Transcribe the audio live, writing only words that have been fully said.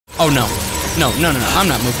Oh, no. No, no, no, no. I'm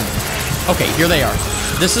not moving. Okay, here they are.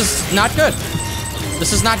 This is not good.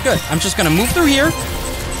 This is not good. I'm just gonna move through here.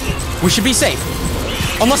 We should be safe.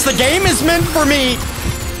 Unless the game is meant for me.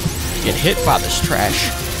 Get hit by this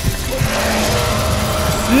trash.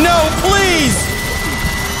 No, please!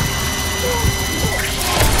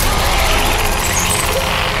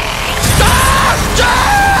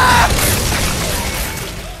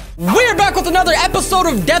 We're back with another episode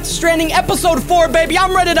of Death Stranding, episode 4, baby.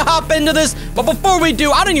 I'm ready to hop into this, but before we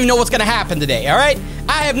do, I don't even know what's gonna happen today, all right?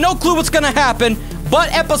 I have no clue what's gonna happen,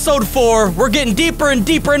 but episode 4, we're getting deeper and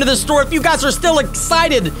deeper into this story. If you guys are still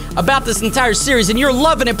excited about this entire series and you're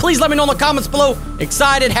loving it, please let me know in the comments below.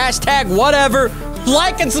 Excited, hashtag, whatever.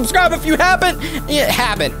 Like and subscribe if you haven't.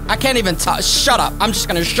 I can't even talk. Shut up. I'm just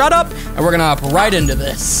gonna shut up, and we're gonna hop right into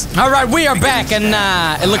this. All right, we are back, and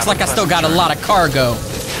it looks like I still got a lot of cargo.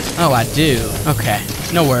 Oh, I do. Okay,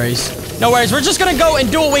 no worries. No worries. We're just gonna go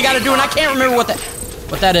and do what we gotta do, and I can't remember what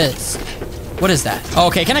that is. What is that?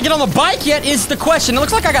 Okay, can I get on the bike yet is the question. It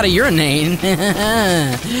looks like I gotta urinate.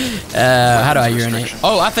 How do I urinate?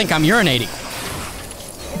 Oh, I think I'm urinating.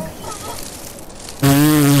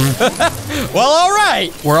 Well, all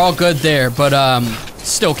right. We're all good there, but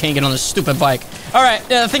still can't get on this stupid bike. All right,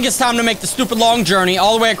 I think it's time to make the stupid long journey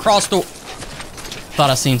all the way across the... Thought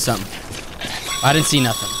I seen something. I didn't see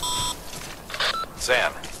nothing.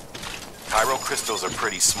 Sam, pyro crystals are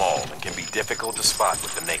pretty small and can be difficult to spot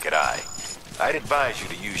with the naked eye. I'd advise you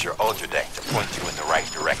to use your ultra deck to point you in the right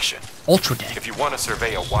direction. Ultra deck? If you want to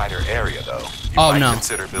survey a wider area, though, you might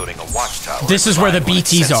consider building a watchtower. This is where the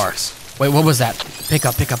BTs are. Wait, what was that? Pick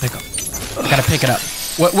up, pick up, pick up. Gotta pick it up.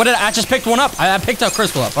 What did I just picked one up? I picked a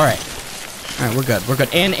crystal up. All right. All right, we're good. We're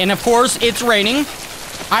good. And of course, it's raining.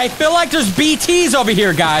 I feel like there's BTs over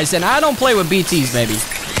here, guys, and I don't play with BTs, baby.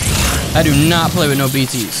 I do not play with no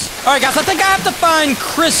BTs. All right, guys, I think I have to find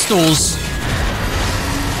crystals.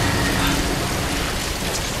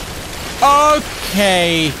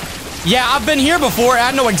 Okay. Yeah, I've been here before.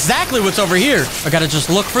 I know exactly what's over here. I gotta just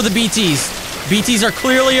look for the BTs. BTs are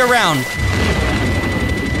clearly around.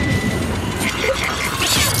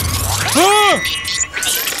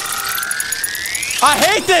 I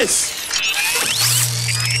hate this!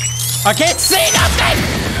 I can't see nothing!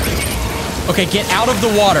 Okay, get out of the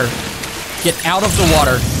water. Get out of the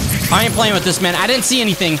water. I ain't playing with this, man. I didn't see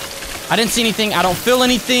anything. I didn't see anything. I don't feel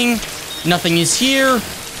anything. Nothing is here.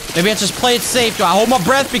 Maybe I just play it safe. Do I hold my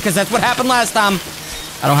breath? Because that's what happened last time.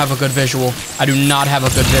 I don't have a good visual. I do not have a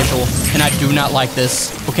good visual. And I do not like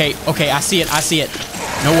this. Okay, okay, I see it. I see it.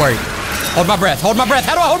 No worry. Hold my breath. Hold my breath.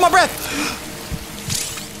 How do I hold my breath?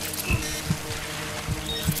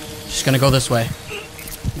 Just gonna go this way.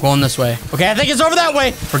 I'm going this way. Okay, I think it's over that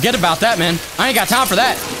way. Forget about that, man. I ain't got time for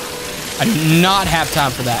that. I do not have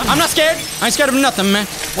time for that. I'm not scared. I ain't scared of nothing, man.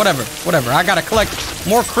 Whatever, whatever. I gotta collect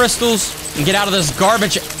more crystals and get out of this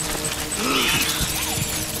garbage.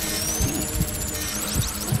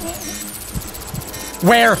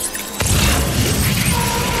 Where?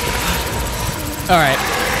 All right.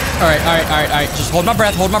 All right, all right, all right, all right. Just hold my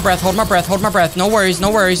breath, hold my breath, hold my breath, hold my breath. No worries,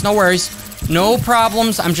 no worries, no worries. No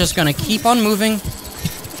problems. I'm just gonna keep on moving.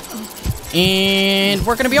 And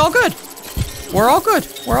we're gonna be all good. We're all good.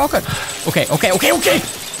 We're all good. Okay, okay, okay, okay.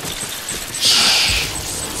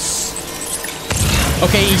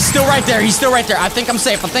 Okay, he's still right there. He's still right there. I think I'm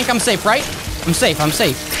safe. I think I'm safe, right? I'm safe. I'm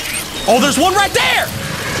safe. Oh, there's one right there.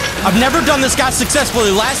 I've never done this guy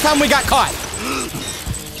successfully. Last time we got caught.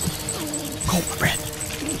 Hold my breath.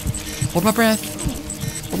 Hold my breath.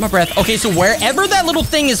 Hold my breath. Okay, so wherever that little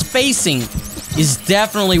thing is facing is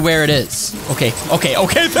definitely where it is. Okay, okay,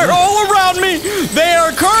 okay. They're all around me. They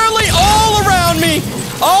are currently all around me.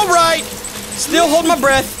 All right. Still hold my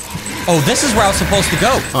breath. Oh, this is where I was supposed to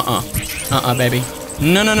go. Baby.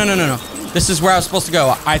 No, no, no, no, no, no. This is where I was supposed to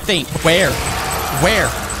go, I think. Where? Where?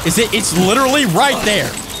 Is it? It's literally right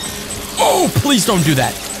there. Oh, please don't do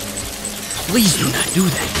that. Please do not do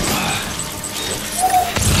that.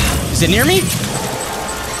 Is it near me?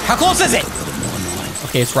 How close is it?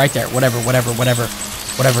 Okay, it's right there. Whatever, whatever, whatever.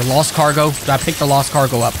 Whatever. Lost cargo. I picked the lost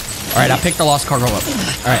cargo up. All right, I picked the lost cargo up.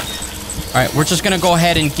 All right. All right, we're just gonna go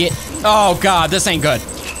ahead and get... Oh, God, this ain't good.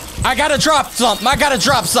 I gotta drop something. I gotta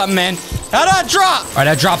drop something, man. How do I drop? All right,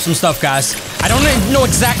 I dropped some stuff, guys. I don't even know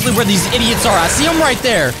exactly where these idiots are. I see them right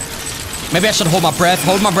there. Maybe I should hold my breath,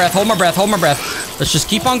 hold my breath, hold my breath, hold my breath. Let's just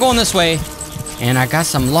keep on going this way. And I got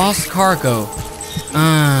some lost cargo.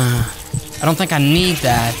 I don't think I need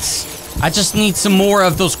that. I just need some more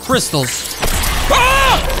of those crystals.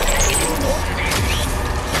 Ah!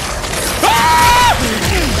 Ah!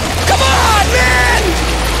 Come on, man!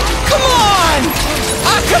 Come on!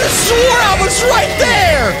 I could have swore I was right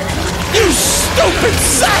there!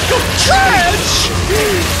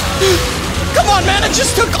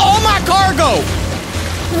 just took all my cargo.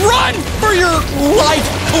 Run for your life,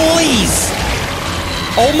 please.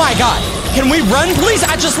 Oh my God. Can we run, please?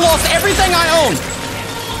 I just lost everything I own.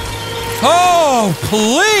 Oh,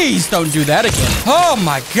 please don't do that again. Oh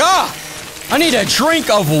my God. I need a drink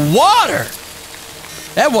of water.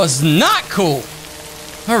 That was not cool.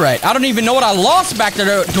 All right, I don't even know what I lost back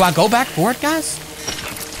there. Do I go back for it, guys?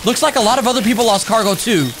 Looks like a lot of other people lost cargo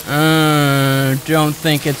too. Don't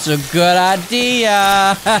think it's a good idea.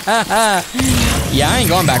 Yeah, I ain't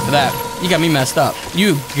going back for that. You got me messed up.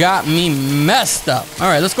 You got me messed up. All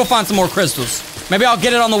right, let's go find some more crystals. Maybe I'll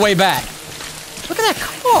get it on the way back. Look at that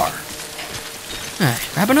car. All right,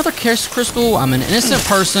 grab another crystal. I'm an innocent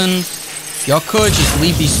person. Y'all could just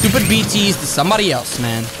leave these stupid BTs to somebody else,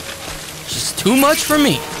 man. Just too much for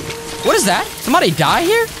me. What is that? Somebody die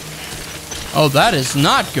here? Oh, that is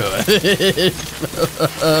not good.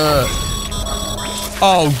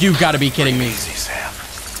 Oh, you gotta be kidding me. Easy, Sam.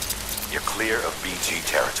 You're clear of BG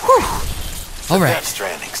territory. All right. Death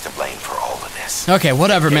Stranding's to blame for all of this. Okay,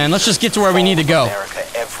 whatever, man. Let's just get to where we need to go. America,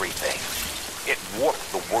 everything. It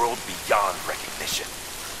warped the world beyond recognition.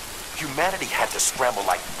 Humanity had to scramble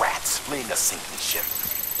like rats fleeing a sinking ship.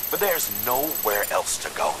 But there's nowhere else to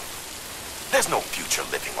go. There's no future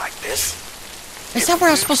living like this. Is that where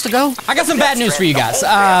I was supposed to go? I got some bad news for you guys.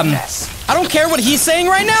 I don't care what he's saying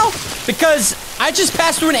right now, because I just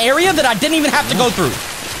passed through an area that I didn't even have to go through.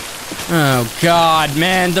 Oh, God,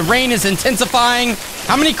 man. The rain is intensifying.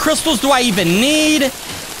 How many crystals do I even need?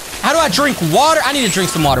 How do I drink water? I need to drink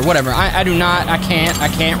some water. Whatever. I do not. I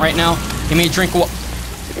can't right now. Give me a drink of water.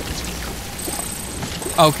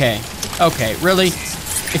 Okay. Okay, really?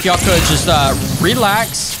 If y'all could just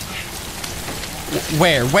relax.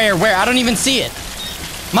 Where? I don't even see it.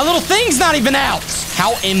 My little thing's not even out.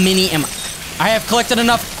 How many am I? I have collected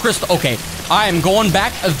enough crystal. Okay, I am going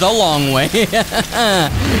back the long way.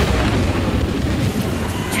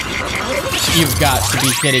 You've got to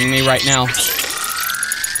be kidding me right now.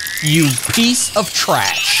 You piece of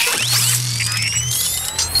trash.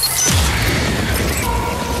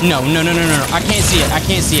 No. I can't see it. I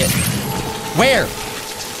can't see it. Where?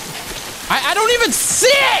 I don't even see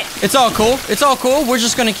it! It's all cool. It's all cool. We're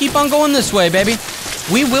just gonna keep on going this way, baby.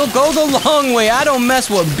 We will go the long way. I don't mess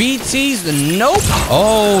with BTs. Nope.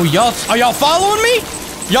 Oh, y'all, are y'all following me?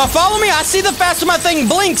 Y'all follow me? I see the faster my thing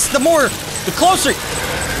blinks, the closer.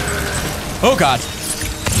 Oh, God.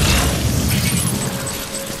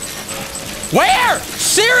 Where?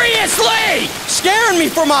 Seriously? Scaring me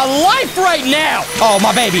for my life right now. Oh,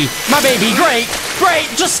 my baby. Great.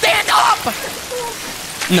 Just stand up.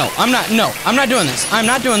 No, I'm not doing this. I'm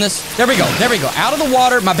not doing this. There we go. Out of the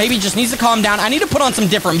water. My baby just needs to calm down. I need to put on some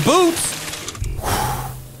different boots.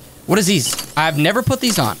 What is these? I've never put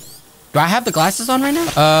these on. Do I have the glasses on right now?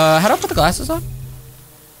 How do I put the glasses on?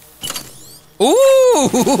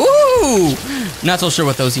 Ooh! Not so sure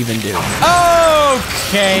what those even do.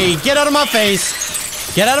 Okay, get out of my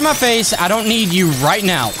face. Get out of my face. I don't need you right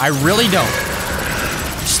now. I really don't.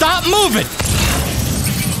 Stop moving.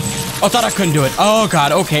 Oh, I thought I couldn't do it. Oh, God.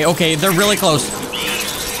 Okay. They're really close.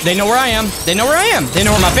 They know where I am. They know where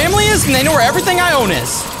my family is, and they know where everything I own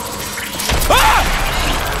is. Ah!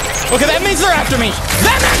 Okay, that means they're after me.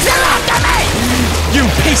 You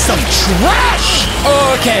piece of trash!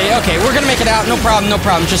 Okay. We're gonna make it out. No problem.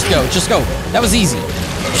 Just go. That was easy.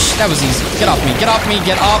 Get off me. Get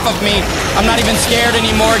off of me. I'm not even scared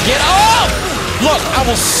anymore. Get off! Look, I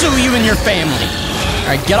will sue you and your family.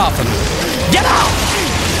 All right, get off of me. Get off!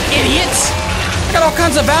 Idiots! I got all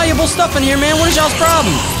kinds of valuable stuff in here, man. What is y'all's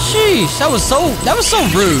problem? Sheesh, that was so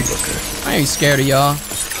rude. I ain't scared of y'all.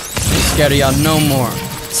 I ain't scared of y'all no more.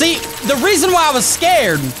 See, the reason why I was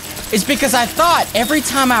scared is because I thought every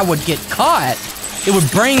time I would get caught, it would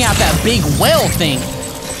bring out that big well thing.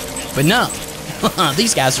 But no.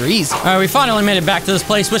 These guys are easy. All right, we finally made it back to this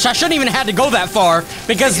place, which I shouldn't even have had to go that far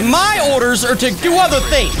because my orders are to do other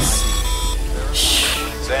things.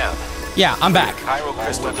 Sam. Yeah, I'm back. Chiral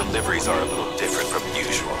crystal deliveries are a little different from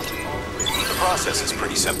usual. The process is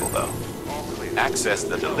pretty simple, though. Access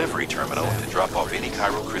the delivery terminal to drop off any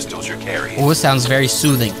chiral crystals you're carrying. Oh, it sounds very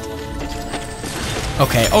soothing.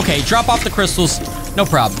 Okay, drop off the crystals. No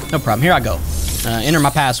problem. Here I go. Enter my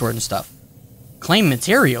password and stuff. Claim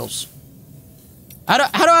materials. How do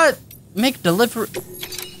I make delivery?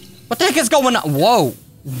 What the heck is going on? Whoa,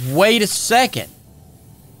 wait a second.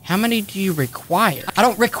 How many do you require? I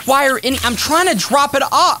don't require any. I'm trying to drop it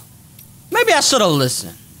off. Maybe I should have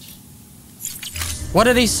listened. What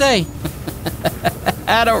did he say?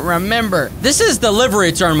 I don't remember. This is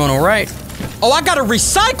delivery terminal, right? Oh, I gotta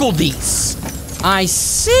recycle these. I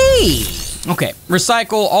see. Okay,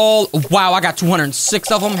 recycle all. Wow, I got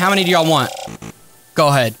 206 of them. How many do y'all want? Go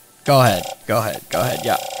ahead.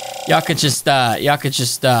 Yeah, y'all could just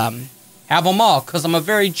have them all, cause I'm a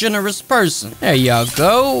very generous person. There y'all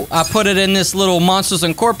go. I put it in this little Monsters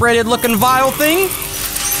Incorporated looking vial thing,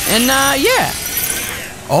 and yeah.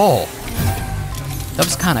 Oh, that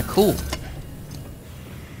was kind of cool.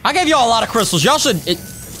 I gave y'all a lot of crystals. Y'all should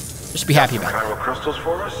just be happy about it. Chiral crystals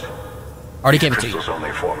for us? Already gave it to you. Crystals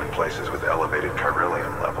only form in places with elevated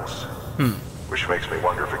chiralium levels. Which makes me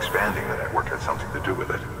wonder if expanding the network had something to do with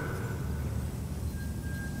it.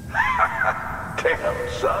 Damn,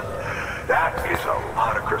 son. That is a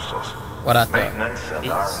lot of crystals. What I thought. Maintenance and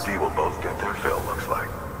R&D will both get their fill, looks like.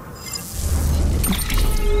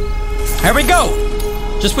 Here we go.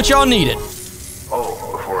 Just what y'all needed.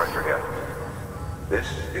 Oh, before I forget. This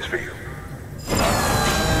is for you.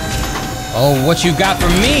 Oh, what you got for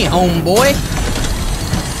me, homeboy?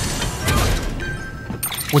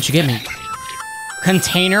 What you get me?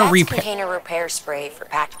 Container repair. Container repair spray for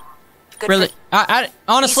pack. Good Really? I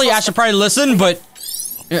honestly, I should probably listen, but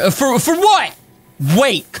for what?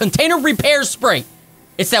 Wait, container repair spray.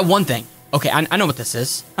 It's that one thing. Okay, I know what this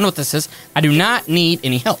is. I do not need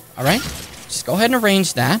any help. All right, just go ahead and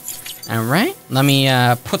arrange that. All right, let me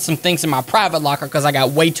put some things in my private locker because I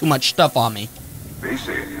got way too much stuff on me.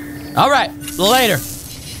 BC. All right, later.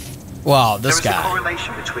 Wow, this There is guy. a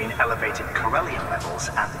correlation between elevated chiralium levels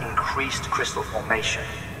and increased crystal formation.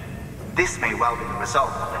 This may well be the result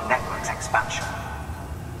of the network's expansion.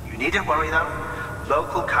 You needn't worry though.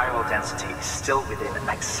 Local chiral density is still within an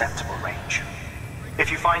acceptable range. If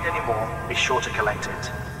you find any more, be sure to collect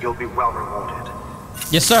it. You'll be well rewarded.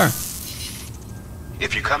 Yes, sir.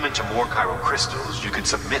 If you come into more chiral crystals, you can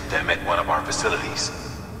submit them at one of our facilities.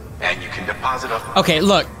 And you can deposit up. Okay,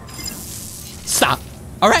 look. Stop.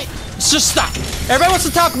 All right, just stop. Everybody wants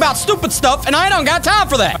to talk about stupid stuff, and I don't got time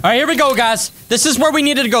for that. All right, here we go, guys. This is where we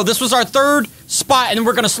needed to go. This was our third spot, and then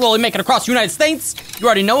we're gonna slowly make it across the United States. You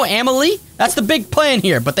already know, Amelie. That's the big plan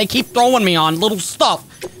here, but they keep throwing me on little stuff.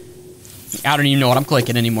 I don't even know what I'm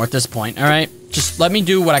clicking anymore at this point, all right? Just let me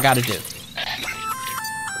do what I gotta do.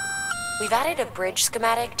 We've added a bridge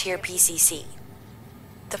schematic to your PCC.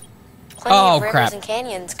 Plenty of rivers crap. and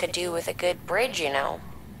canyons could do with a good bridge, you know.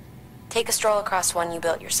 Take a stroll across one you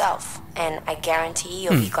built yourself, and I guarantee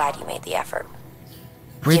you'll be glad you made the effort.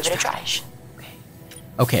 Bridge Give it a try.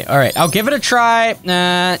 Okay, all right. I'll give it a try,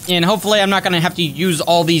 and hopefully I'm not gonna have to use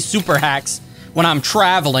all these super hacks when I'm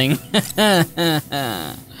traveling.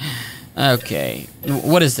 Okay,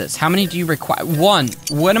 what is this? How many do you require? One.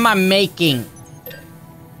 What am I making?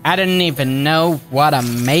 I didn't even know what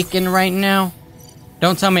I'm making right now.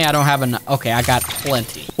 Don't tell me I don't have enough. Okay, I got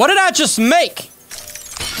plenty. What did I just make?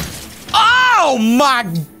 Oh my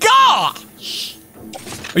gosh!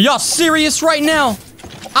 Are y'all serious right now?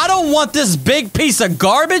 I don't want this big piece of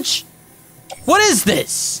garbage. What is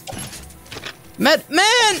this? Man,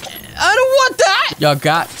 I don't want that! Y'all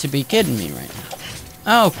got to be kidding me right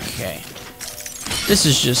now. Okay. This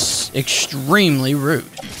is just extremely rude.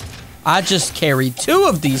 I just carried 2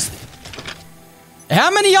 of these.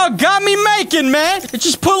 How many y'all got me making, man? It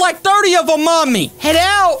just put like 30 of them on me. Head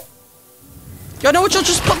out. Y'all know what y'all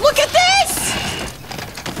just put? Look at this!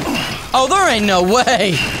 Oh, there ain't no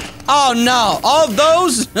way. Oh no, all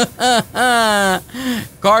those?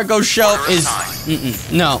 Cargo shelf is,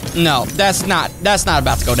 no, that's not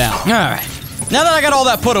about to go down. All right, now that I got all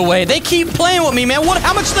that put away, they keep playing with me, man.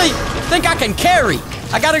 How much they think I can carry?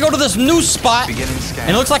 I gotta go to this new spot, and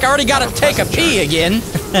it looks like I already gotta take a pee again.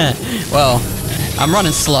 Well, I'm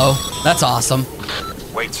running slow. That's awesome.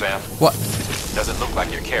 Wait, Sam. What? Doesn't look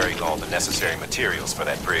like you're carrying all the necessary materials for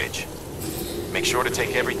that bridge. Make sure to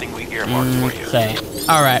take everything we earmarked for you. Okay.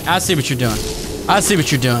 All right, I see what you're doing.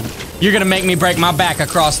 You're gonna make me break my back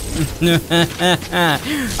across.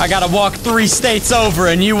 I gotta walk 3 states over,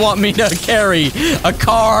 and you want me to carry a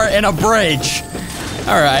car and a bridge.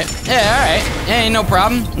 All right. Yeah, all right. Ain't no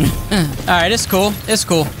problem. All right, it's cool. This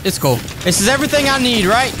is everything I need,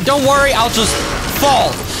 right? Don't worry, I'll just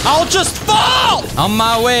fall. On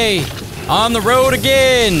my way. On the road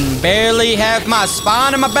again. Barely have my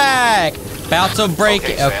spine in my back. About to break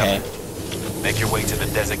it. Okay. Sam. Make your way to the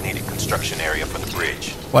designated construction area for the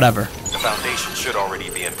bridge. Whatever. The foundation should already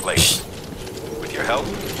be in place. With your help,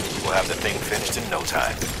 we'll have the thing finished in no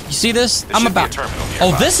time. You see this? There should be a terminal nearby.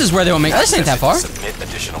 Oh, this is where they will make. This ain't that far. Submit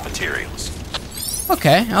additional materials.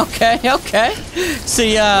 Okay.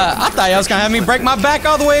 See, I thought y'all was gonna have me break my back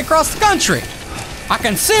all the way across the country. I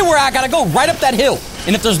can see where I gotta go, right up that hill.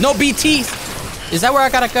 And if there's no BTs, is that where I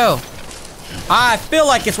gotta go? I feel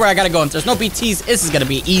like it's where I gotta go. If there's no BTs, this is gonna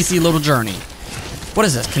be an easy little journey. What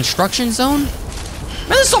is this? Construction zone? Man,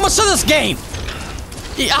 there's so much to this game.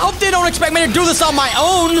 I hope they don't expect me to do this on my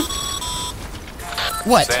own.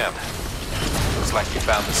 What? Sam, looks like you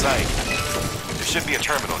found the site. There should be a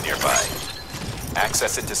terminal nearby.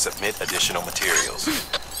 Access it to submit additional materials.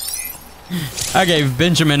 I gave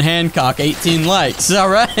Benjamin Hancock 18 likes, all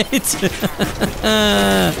right?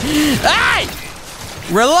 Hey!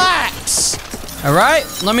 Relax! All right,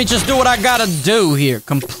 let me just do what I gotta do here.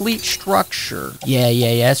 Complete structure. Yeah,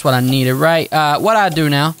 that's what I needed, right? What I do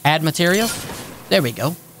now? Add materials? There we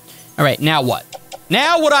go. All right, now what?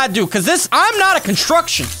 Now what I do? Because I'm not a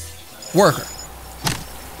construction worker.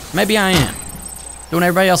 Maybe I am. Doing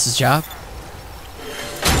everybody else's job.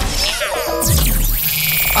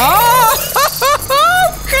 Oh,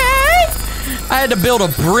 okay. I had to build a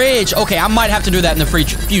bridge. Okay, I might have to do that in the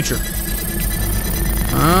future.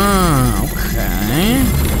 Okay.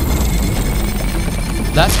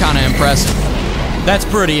 That's kind of impressive. That's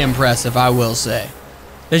pretty impressive, I will say.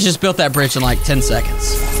 They just built that bridge in like 10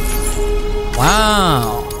 seconds.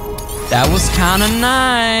 Wow. That was kind of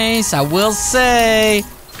nice, I will say.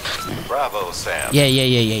 Bravo, Sam. Yeah.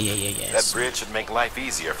 That bridge should make life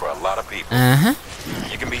easier for a lot of people. Uh-huh.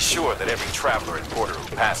 You can be sure that every traveler and porter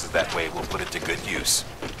who passes that way will put it to good use.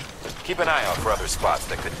 Keep an eye out for other spots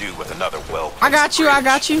that could do with another well-placed I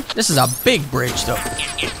got you. This is a big bridge, though.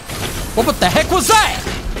 What the heck was that?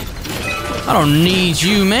 I don't need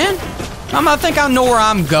you, man. I think I know where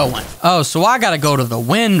I'm going. Oh, so I gotta go to the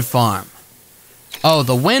wind farm. Oh,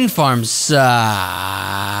 the wind farm's,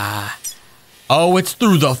 Oh, it's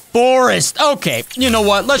through the forest. Okay, you know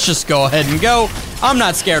what? Let's just go ahead and go. I'm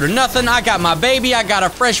not scared of nothing. I got my baby. I got a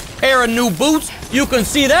fresh pair of new boots. You can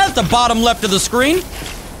see that at the bottom left of the screen.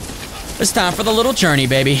 It's time for the little journey,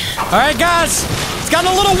 baby. All right, guys. It's gotten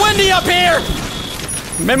a little windy up here.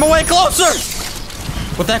 Made my way closer.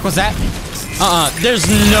 What the heck was that? There's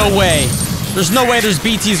no way. There's no way there's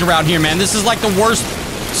BTs around here, man. This is like the worst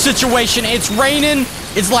situation. It's raining.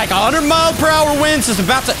 It's like 100-mile-per-hour winds. It's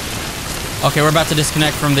about to... Okay, we're about to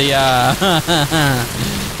disconnect from the,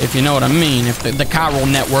 if you know what I mean. If the chiral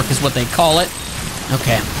network is what they call it.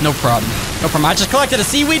 Okay, no problem. No problem. I just collected a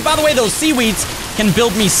seaweed. By the way, those seaweeds can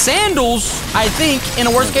build me sandals, I think, in a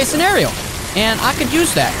worst-case scenario. And I could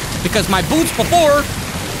use that. Because my boots before,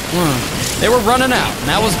 they were running out. And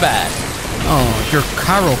that was bad. Oh, your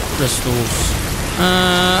chiral crystals.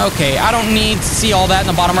 Okay, I don't need to see all that in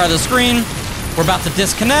the bottom right of the screen. We're about to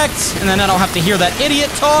disconnect, and then I don't have to hear that idiot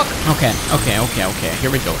talk. Okay. Here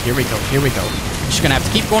we go. Just gonna have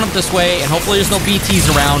to keep going up this way, and hopefully there's no BTs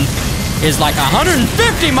around. It's like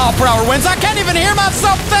 150-mile-per-hour winds. I can't even hear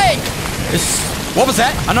myself think. What was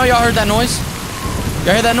that? I know y'all heard that noise.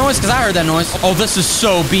 Y'all hear that noise? Because I heard that noise. Oh, this is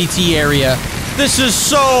so BT area. This is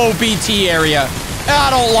so BT area. I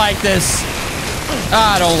don't like this.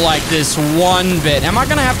 I don't like this one bit. Am I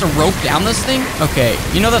gonna have to rope down this thing? Okay,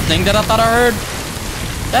 you know the thing that I thought I heard?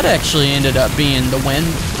 That actually ended up being the wind.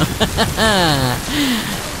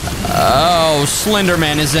 Oh,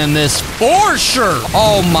 Slenderman is in this for sure.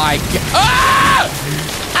 Oh my god.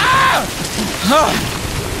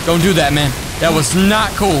 Don't do that, man. That was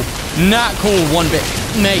not cool. Not cool one bit.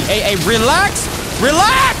 Hey, relax.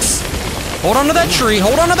 Relax. Hold on to that tree.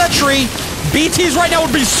 Hold on to that tree. BTs right now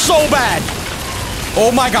would be so bad. Oh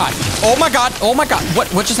my god. Oh my god. Oh my god.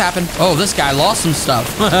 What just happened? Oh, this guy lost some stuff.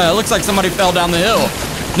 Looks like somebody fell down the hill.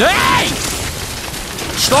 Hey!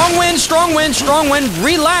 Strong wind, strong wind, strong wind.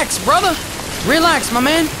 Relax, brother. Relax, my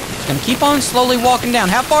man. Just gonna keep on slowly walking down.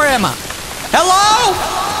 How far am I? Hello?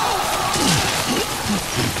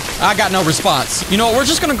 I got no response. You know what? We're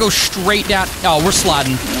just gonna go straight down. Oh, we're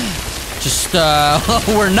sliding. Just,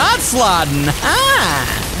 we're not sliding. Ah.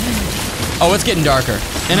 Oh, it's getting darker.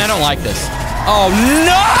 And I don't like this. Oh,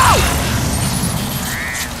 no!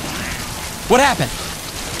 What happened?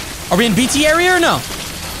 Are we in BT area or no?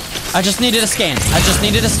 I just needed a scan. I just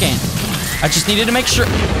needed a scan. I just needed to make sure.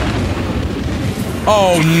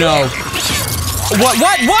 Oh, no. What?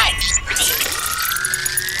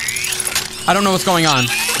 I don't know what's going on.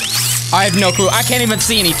 I have no clue. I can't even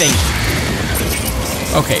see anything.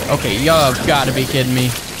 Okay. Y'all have got to be kidding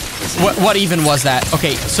me. What even was that?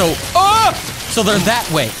 Okay, so... Oh! So they're that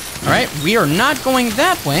way. All right, we are not going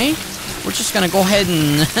that way. We're just gonna go ahead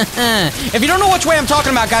and... If you don't know which way I'm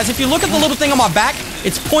talking about, guys, if you look at the little thing on my back,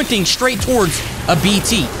 it's pointing straight towards a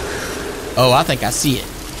BT. Oh, I think I see it.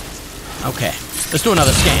 Okay, let's do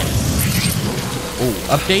another scan. Oh,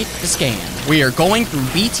 update the scan. We are going through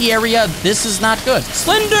BT area. This is not good.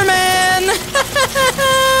 Slenderman!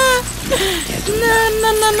 No.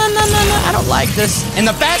 I don't like this. And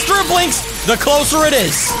the faster it blinks, the closer it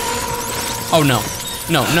is. Oh, no.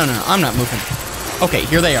 No, I'm not moving. Okay,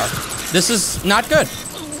 here they are. This is not good.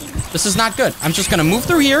 This is not good. I'm just gonna move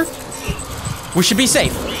through here. We should be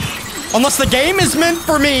safe. Unless the game is meant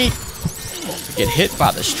for me to get hit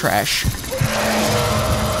by this trash.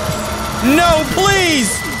 No,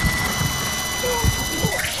 please!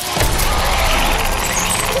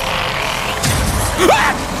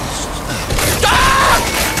 Ah! Ah!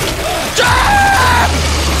 Ah!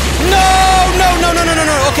 No.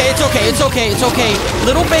 Okay, it's okay.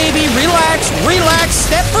 Little baby, relax.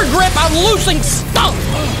 Step for grip. I'm losing stuff.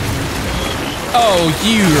 Oh,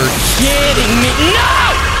 you're kidding me.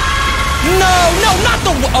 No, not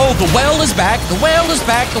the... Oh, the well is back. The well is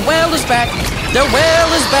back.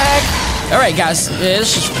 All right, guys.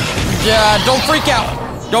 Don't freak out.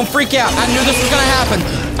 I knew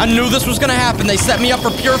this was gonna happen. They set me up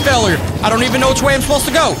for pure failure. I don't even know which way I'm supposed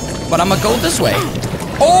to go, but I'm gonna go this way.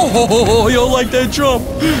 Oh, you like that jump?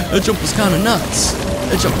 That jump was kind of nuts.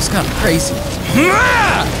 That jump was kind of crazy. Do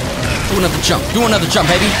another jump,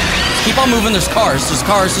 baby. Just keep on moving. There's cars.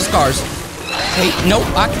 Hey, no,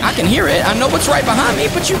 I can hear it. I know what's right behind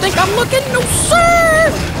me, but you think I'm looking? No,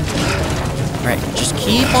 sir. All right, just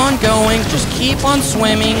keep on going. Just keep on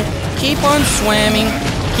swimming. I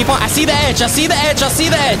see the edge. I see the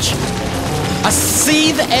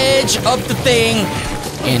edge of the thing.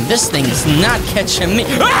 And this thing's not catching me.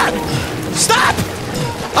 Ah! Stop!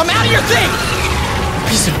 I'm out of your thing!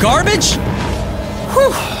 Piece of garbage?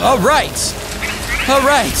 Whew. All right.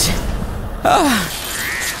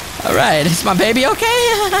 Is my baby okay?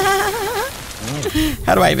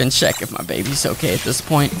 How do I even check if my baby's okay at this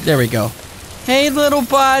point? There we go. Hey, little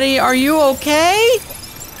buddy, are you okay?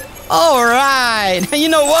 All right. You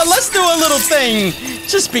know what? Let's do a little thing.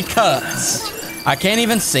 Just because. I can't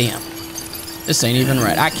even see him. This ain't even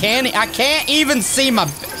right. I can't even see my...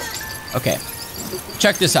 Okay.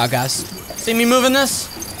 Check this out, guys. See me moving this?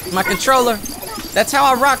 My controller. That's how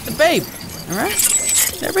I rock the baby. All right?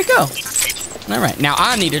 There we go. All right. Now,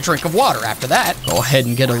 I need a drink of water after that. Go ahead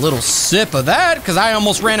and get a little sip of that, because I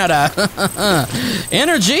almost ran out of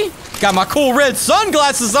energy. Got my cool red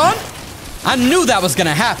sunglasses on. I knew that was going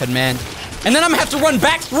to happen, man. And then I'm going to have to run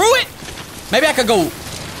back through it? Maybe I could go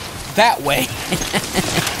that way.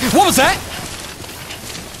 What was that?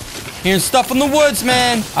 Hearing stuff in the woods,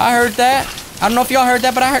 man. I heard that. I don't know if y'all heard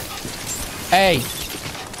that, but I heard... Hey,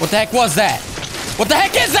 what the heck was that? What the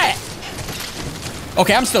heck is that?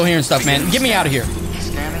 Okay, I'm still hearing stuff, man. Get me out of here.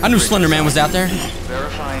 I knew Slender Man was out there.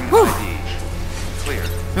 Verifying Whew. ID. Clear.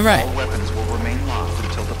 All right. All weapons will remain locked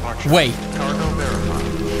until departure. Wait. Cargo verified.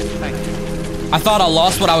 Thank you. I thought I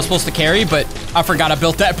lost what I was supposed to carry, but I forgot I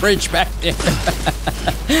built that bridge back there.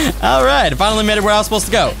 All right, I finally made it where I was supposed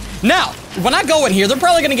to go. Now, when I go in here, they're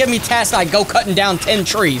probably gonna give me tasks like go cutting down 10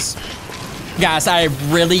 trees. Guys, I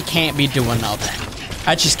really can't be doing all that.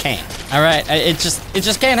 I just can't, all right? It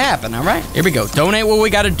just can't happen, all right? Here we go, donate what we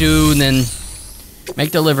gotta do, and then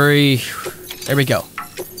make delivery. There we go.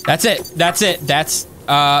 That's it, that's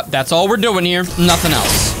all we're doing here, nothing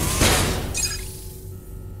else.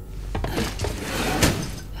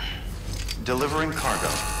 Delivering cargo.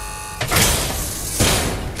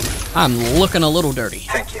 I'm looking a little dirty.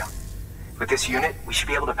 Thank you. With this unit, we should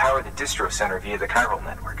be able to power the distro center via the chiral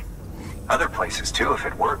network. Other places too, if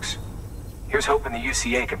it works. Here's hoping the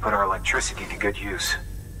UCA can put our electricity to good use.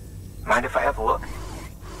 Mind if I have a look?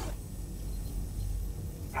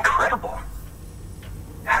 Incredible.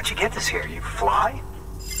 How'd you get this here? You fly?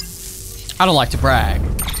 I don't like to brag,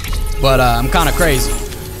 but I'm kind of crazy.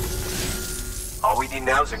 All we need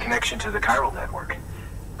now is a connection to the chiral network.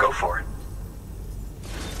 Go for it.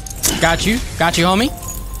 Got you, homie.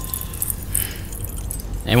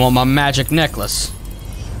 They want my magic necklace.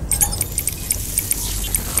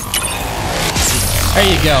 There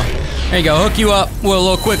you go. Hook you up with a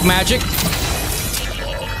little quick magic.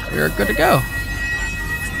 We're good to go.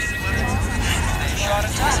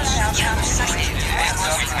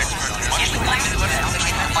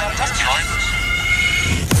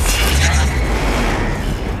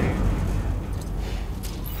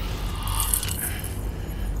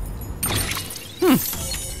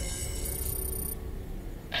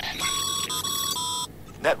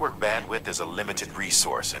 Network bandwidth is a limited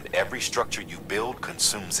resource, and every structure you build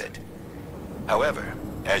consumes it. However,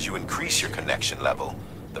 as you increase your connection level,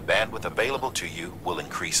 the bandwidth available to you will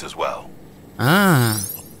increase as well. Ah.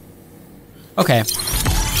 Okay.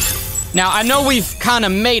 Now, I know we've kind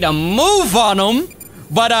of made a move on them,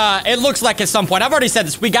 but it looks like at some point, I've already said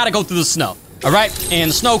this, we gotta go through the snow, all right?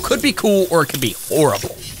 And the snow could be cool or it could be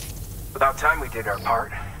horrible. About time we did our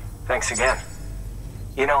part. Thanks again.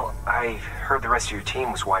 You know, I heard the rest of your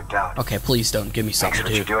team was wiped out. Okay, please don't give me something Makes what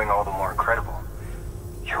to you're do. doing all the more incredible.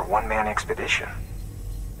 You're a one-man expedition.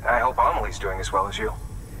 I hope Amelie's doing as well as you.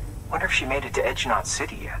 Wonder if she made it to Edgenot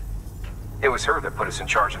City yet. It was her that put us in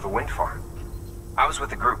charge of the wind farm. I was with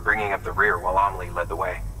the group bringing up the rear while Amelie led the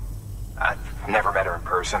way. I've never met her in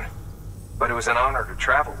person, but it was an honor to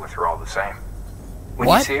travel with her all the same. When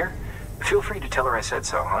you see her, feel free to tell her I said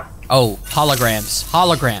so, huh? Oh, holograms.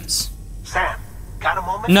 Holograms. Sam, got a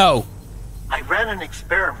moment? No. I ran an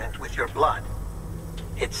experiment with your blood.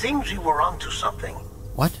 It seems you were onto something.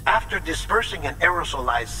 What? After dispersing an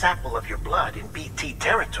aerosolized sample of your blood in BT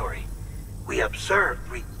territory, we observed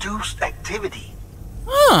reduced activity.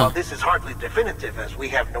 While this is hardly definitive, as we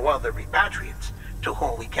have no other repatriates to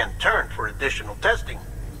whom we can turn for additional testing,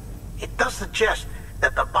 it does suggest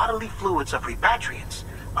that the bodily fluids of repatriates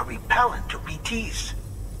are repellent to BTs.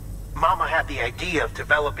 Mama had the idea of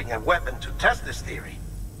developing a weapon to test this theory.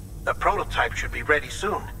 The prototype should be ready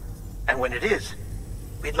soon, and when it is,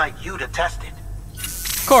 we'd like you to test it.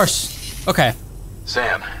 Of course. Okay.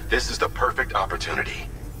 Sam, this is the perfect opportunity.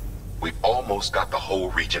 We've almost got the whole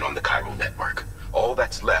region on the chiral network. All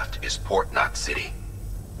that's left is Port Knot City.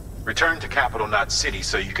 Return to Capital Knot City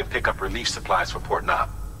so you can pick up relief supplies for Port Knot.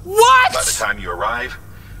 What? By the time you arrive,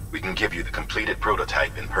 we can give you the completed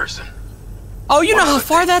prototype in person. Oh, you know how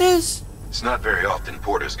far that is? It's not very often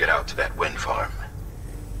porters get out to that wind farm.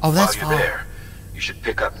 Oh, that's far. While you're there, you should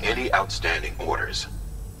pick up any outstanding orders.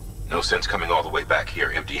 No sense coming all the way back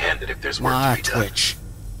here empty-handed if there's work to be done. Twitch.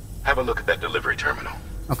 Have a look at that delivery terminal.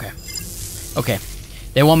 Okay. Okay.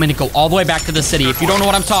 They want me to go all the way back to the city. If you don't know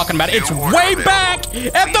what I'm talking about, it's way back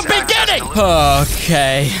at the beginning!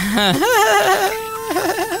 Okay.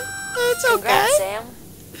 It's okay. Congrats, Sam.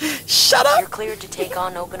 Shut up! You're cleared to take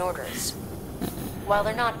on open orders. While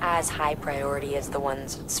they're not as high priority as the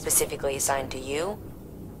ones specifically assigned to you,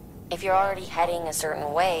 if you're already heading a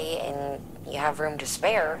certain way and you have room to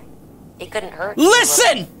spare, it couldn't hurt.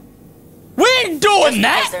 Listen! We ain't doing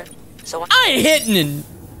that! So I ain't hitting it.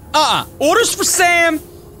 Orders for Sam,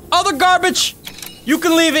 other garbage, you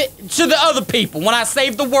can leave it to the other people when I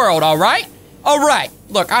save the world, alright? Alright.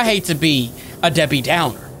 Look, I hate to be a Debbie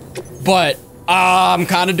Downer, but I'm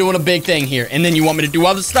kind of doing a big thing here, and then you want me to do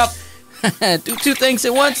other stuff? Do two things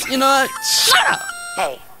at once, you know what? Shut up!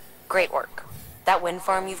 Hey, great work. That wind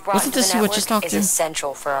farm you've brought to the network is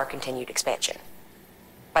essential for our continued expansion.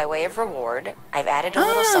 By way of reward, I've added a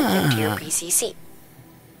little something to your PCC.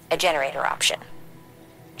 A generator option.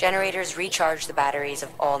 Generators recharge the batteries of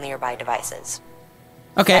all nearby devices.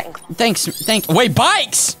 Okay, thanks. Wait,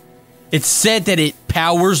 bikes! It said that it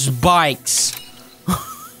powers bikes.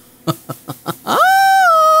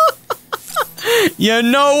 You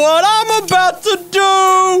know what I'm about to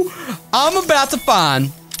do? I'm about to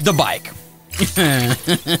find the bike.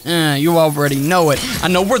 You already know it. I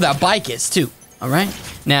know where that bike is, too. All right?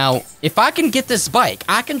 Now, if I can get this bike,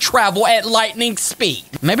 I can travel at lightning speed.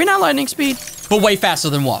 Maybe not lightning speed, but way faster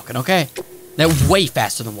than walking, okay? That's way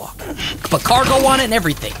faster than walking. Put cargo on it and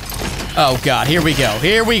everything. Oh, God. Here we go.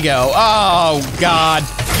 Here we go. Oh, God.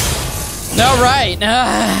 All right.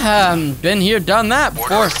 Been here, done that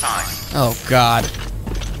before. Oh, God.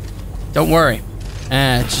 Don't worry.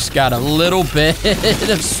 Just got a little bit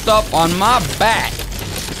of stuff on my back.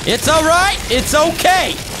 It's all right. It's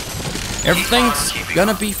okay. Everything's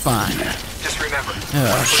gonna be fine. Just remember.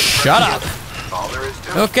 Shut up.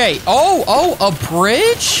 Okay. Oh, a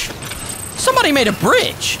bridge? Somebody made a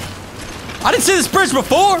bridge. I didn't see this bridge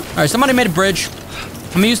before. All right, somebody made a bridge.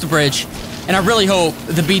 I'm gonna use the bridge, and I really hope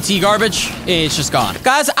the BT garbage is just gone.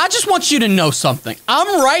 Guys, I just want you to know something.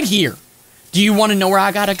 I'm right here. Do you want to know where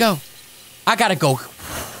I gotta go? I gotta go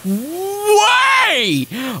way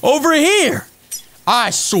over here.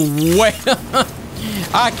 I swear.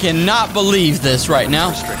 I cannot believe this right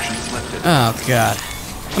now. Oh, God.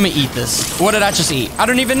 Let me eat this. What did I just eat? I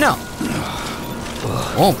don't even know.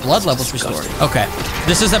 Oh, blood levels restored. Okay.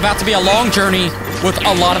 This is about to be a long journey with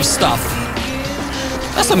a lot of stuff.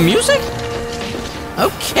 That's the music?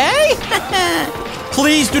 Okay.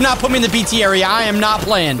 Please do not put me in the BT area. I am not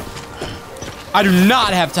playing. I do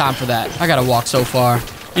not have time for that. I gotta walk so far.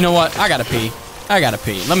 You know what? I gotta pee. I gotta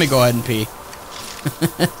pee. Let me go ahead and pee.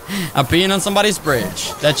 I'm peeing on somebody's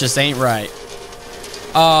bridge. That just ain't right.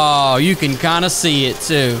 Oh, you can kind of see it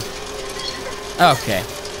too. Okay.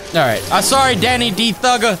 All right. I'm sorry, Danny D.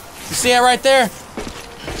 Thugger. You see that right there?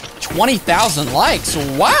 20,000 likes.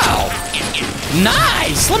 Wow.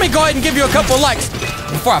 Nice. Let me go ahead and give you a couple of likes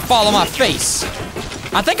before I fall on my face.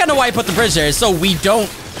 I think I know why I put the bridge there. It's so we don't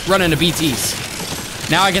run into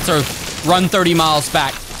BTs. Now I get to run 30 miles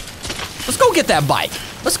back. Let's go get that bike.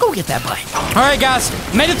 Let's go get that bike. All right, guys.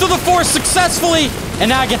 Made it through the forest successfully, and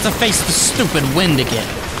now I get to face the stupid wind again.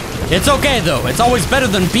 It's okay, though. It's always better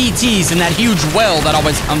than BTs and that huge well that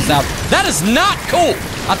always comes out. That is not cool.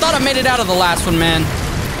 I thought I made it out of the last one, man.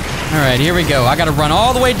 All right, here we go. I got to run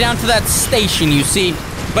all the way down to that station, you see.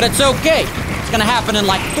 But it's okay. It's going to happen in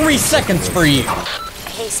like 3 seconds for you.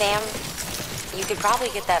 Hey, Sam. You could probably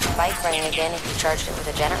get that bike running again if you charged it with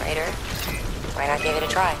a generator. Why not give it a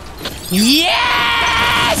try?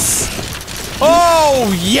 Yes! Oh,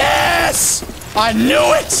 yes! I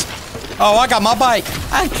knew it! Oh, I got my bike.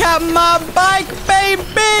 I got my bike,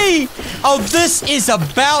 baby! Oh, this is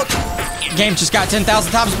about... Game just got 10,000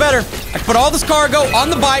 times better. I can put all this cargo on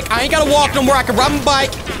the bike. I ain't gotta walk no more. I can ride my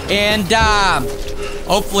bike. And,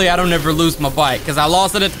 hopefully I don't ever lose my bike, because I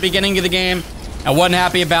lost it at the beginning of the game. I wasn't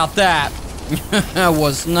happy about that. I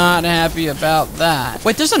was not happy about that.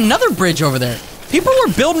 Wait, there's another bridge over there. People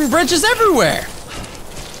were building bridges everywhere.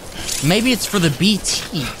 Maybe it's for the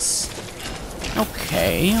BTs.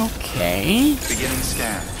 Okay. Beginning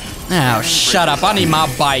scan. Now, shut up. I need my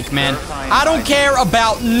bike, man. I don't care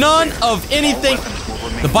about none of anything.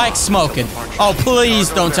 The bike's smoking. Oh, please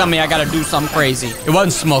don't tell me I gotta do something crazy. It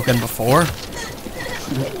wasn't smoking before.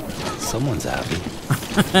 Someone's happy.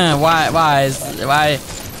 Why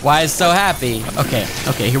is so happy? Okay,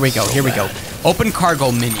 here we go. Open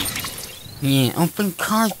cargo menu. Yeah, open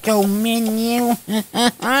cargo menu.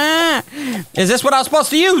 Is this what I was supposed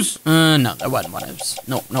to use? No, that wasn't what I was.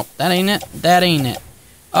 No, that ain't it.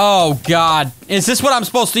 Oh, God. Is this what I'm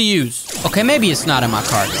supposed to use? Okay, maybe it's not in my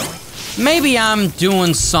cargo. Maybe I'm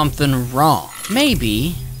doing something wrong.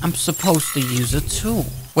 Maybe I'm supposed to use a tool.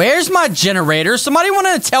 Where's my generator? Somebody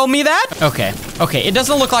want to tell me that? Okay. It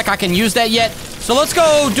doesn't look like I can use that yet. So let's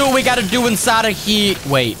go do what we got to do inside of here.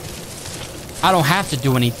 Wait. I don't have to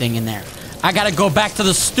do anything in there. I got to go back to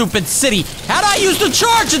the stupid city. How do I use the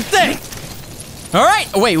charging thing? All right.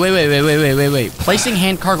 Wait. Placing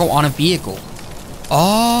hand cargo on a vehicle.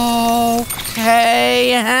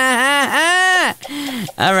 Okay.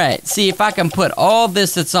 All right. See if I can put all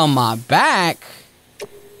this that's on my back.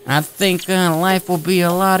 I think life will be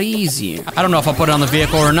a lot easier. I don't know if I'll put it on the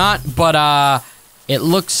vehicle or not, but it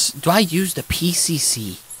looks... Do I use the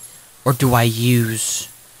PCC? Or do I use...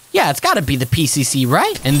 Yeah, it's got to be the PCC,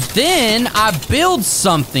 right? And then I build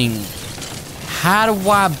something. How do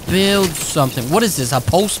I build something? What is this, a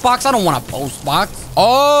post box? I don't want a post box.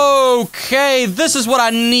 Okay, this is what I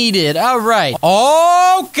needed. All right.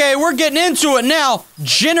 Okay, we're getting into it now.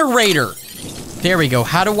 Generator. There we go.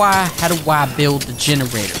 How do I build the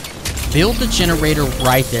generator? Build the generator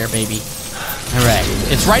right there, baby. All right.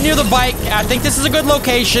 It's right near the bike. I think this is a good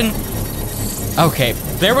location. Okay,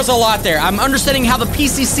 there was a lot there. I'm understanding how the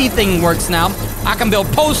PCC thing works now. I can build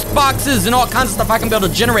post boxes and all kinds of stuff. I can build a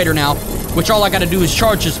generator now, which all I got to do is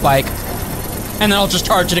charge this bike, and then I'll just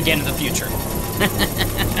charge it again in the future.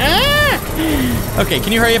 Okay,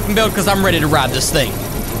 can you hurry up and build? Because I'm ready to ride this thing.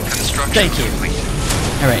 Thank you.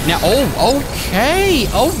 All right, now, okay.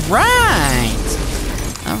 All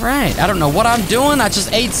right. I don't know what I'm doing. I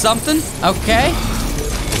just ate something. Okay.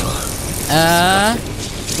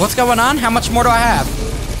 What's going on? How much more do I have?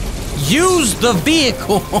 Use the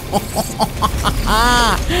vehicle.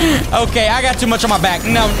 Okay, I got too much on my back.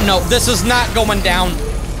 No, this is not going down.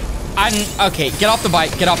 Okay, get off the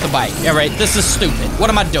bike. All right, this is stupid. What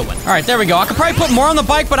am I doing? All right, there we go. I could probably put more on the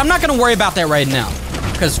bike, but I'm not going to worry about that right now.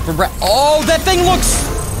 Because, that thing looks...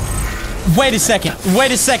 Wait a second,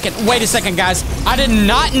 guys. I did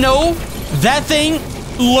not know that thing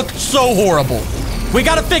looked so horrible. We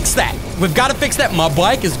got to fix that. We've got to fix that. My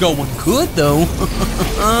bike is going good, though.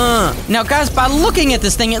 Now, guys, by looking at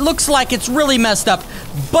this thing, it looks like it's really messed up.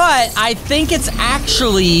 But I think it's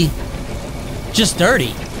actually just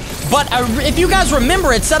dirty. But if you guys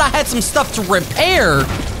remember, it said I had some stuff to repair,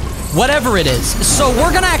 whatever it is. So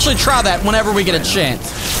we're going to actually try that whenever we get a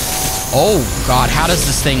chance. Oh, God, how does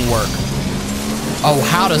this thing work? Oh,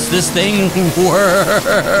 how does this thing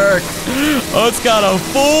work? Oh, it's got a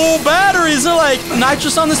full battery. Is there like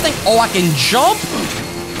nitrous on this thing? Oh, I can jump?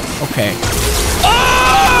 Okay.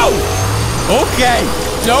 Oh! Okay,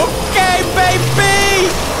 baby!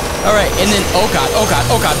 All right, and then, oh God,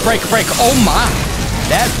 break. Oh my.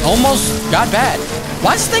 That almost got bad.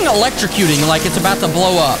 Why is this thing electrocuting like it's about to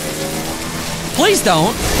blow up? Please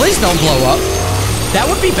don't blow up. That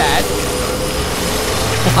would be bad.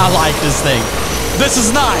 I like this thing. This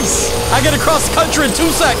is nice. I get across the country in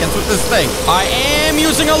 2 seconds with this thing. I am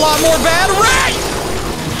using a lot more battery.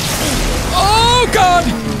 Oh, God.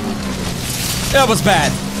 That was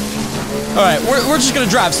bad. All right, we're just going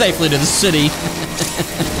to drive safely to the city.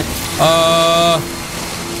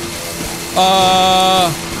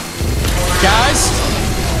 Guys?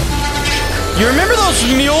 You remember those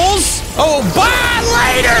mules? Oh, bye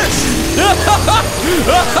later!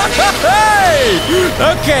 Hey!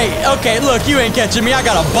 Okay, look, you ain't catching me. I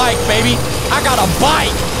got a bike, baby. I got a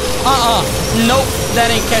bike. Nope,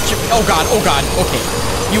 that ain't catching me. Oh God, okay.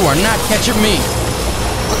 You are not catching me.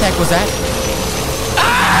 What the heck was that?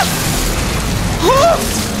 Ah! Whew!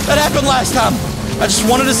 That happened last time. I just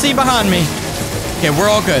wanted to see behind me. Okay,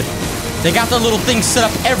 we're all good. They got their little things set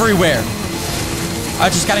up everywhere. I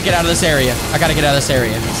just gotta get out of this area. I gotta get out of this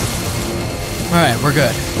area. All right, we're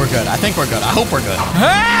good. We're good. I think we're good. I hope we're good.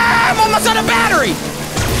 Hey, I'm almost out of battery.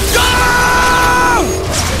 Go!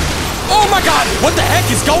 Oh my God, what the heck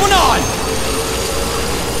is going on?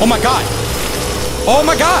 Oh my God. Oh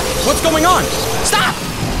my God, what's going on? Stop!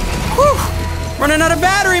 Whew. Running out of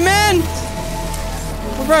battery, man.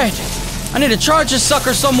 All right, I need to charge this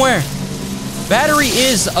sucker somewhere. Battery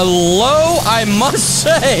is low, I must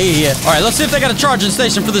say. All right, let's see if they got a charging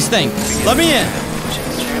station for this thing. Let me in.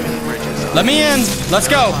 Let me in. Let's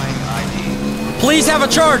go. Please have a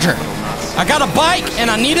charger. I got a bike and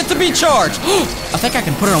I need it to be charged. I think I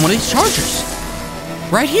can put it on one of these chargers.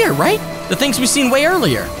 Right here, right? The things we seen way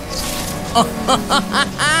earlier.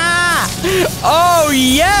 Oh,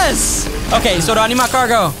 yes. Okay, so do I need my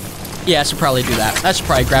cargo? Yeah, I should probably do that. I should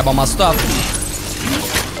probably grab all my stuff.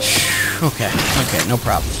 Okay, no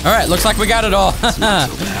problem. All right, looks like we got it all.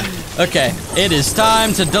 Okay, it is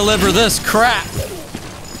time to deliver this crap.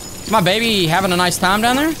 Is my baby having a nice time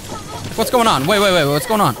down there? What's going on? Wait, what's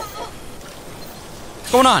going on?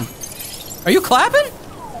 What's going on? Are you clapping?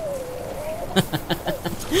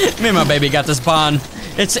 Me and my baby got this bond.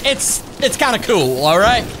 It's kind of cool, all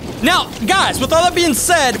right? Now, guys, with all that being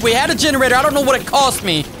said, we had a generator. I don't know what it cost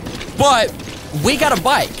me, but we got a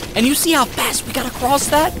bike. And you see how fast we got across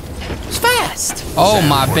that? It's fast. Oh,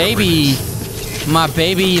 my baby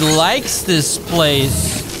likes this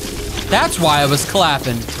place. That's why I was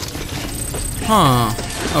clapping. Huh,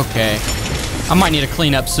 okay. I might need to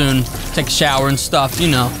clean up soon, take a shower and stuff, you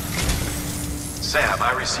know. Sam,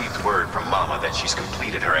 I received word from Mama that she's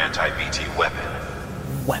completed her anti-BT weapon.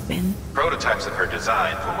 Weapon? Prototypes of her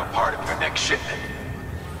design form a part of your next shipment.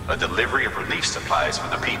 A delivery of relief supplies for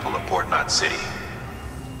the people of Port Knot City.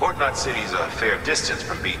 Port Knot City's a fair distance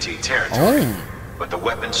from BT territory, but the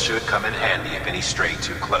weapons should come in handy if any stray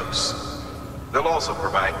too close. They'll also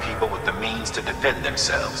provide people with the means to defend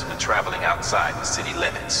themselves when traveling outside the city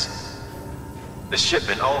limits. The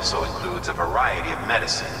shipment also includes a variety of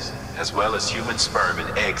medicines, as well as human sperm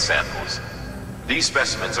and egg samples. These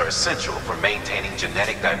specimens are essential for maintaining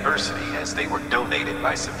genetic diversity as they were donated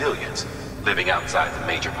by civilians living outside the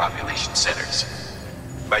major population centers.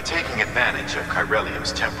 By taking advantage of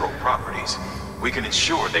chiralium's temporal properties, we can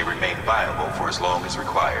ensure they remain viable for as long as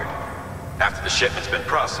required. After the shipment's been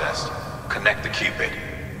processed, connect the Cupid.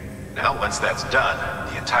 Now, once that's done,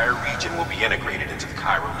 the entire region will be integrated into the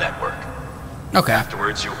chiral network. Okay.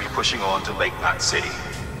 Afterwards, you'll be pushing on to Lake Knot City.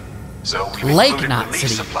 So we've included relief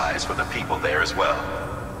supplies for the people there as well.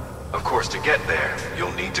 Of course, to get there,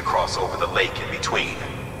 you'll need to cross over the lake in between.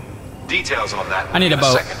 Details on that will be in a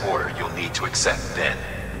second order you'll need to accept then.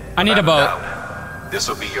 I need a boat. This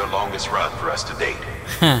will be your longest run for us to date.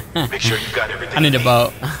 Make sure you've got everything. I need a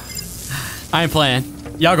boat. I ain't playing.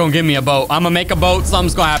 Y'all gonna give me a boat. I'm gonna make a boat.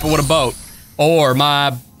 Something's gonna happen with a boat. Or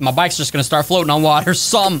my bike's just gonna start floating on water.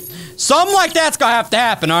 Something like that's gonna have to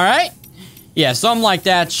happen, all right? Yeah, something like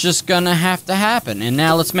that's just gonna have to happen. And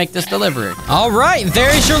now let's make this delivery. All right,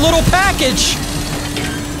 there's your little package.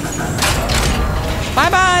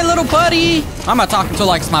 Bye-bye, little buddy. I'm not talking to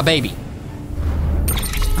like it's my baby.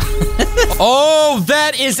 Oh,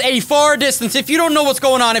 that is a far distance. If you don't know what's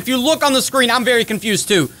going on, if you look on the screen, I'm very confused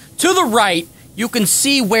too. To the right, you can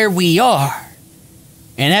see where we are.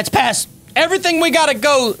 And that's past everything we gotta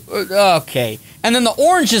go. Okay. And then the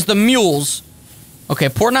orange is the mules. Okay,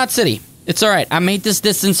 Port Knot City. It's all right. I made this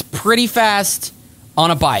distance pretty fast on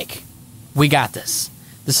a bike. We got this.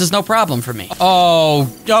 This is no problem for me. Oh,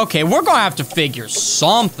 okay. We're gonna have to figure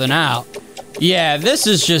something out. Yeah, this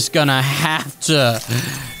is just gonna have to...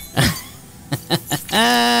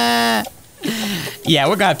 Yeah,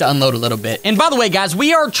 we're gonna have to unload a little bit. And by the way, guys,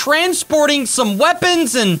 we are transporting some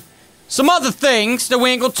weapons and some other things that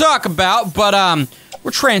we ain't gonna talk about, but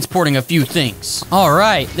we're transporting a few things. All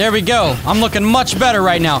right, there we go. I'm looking much better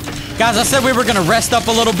right now. Guys, I said we were gonna rest up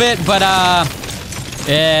a little bit, but I'm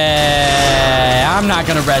not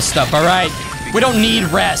gonna rest up, all right? We don't need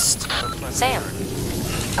rest. Sam,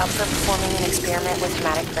 up for performing an experiment with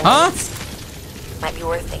pneumatic grenades? Huh? Might be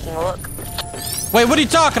worth taking a look. Wait, what are you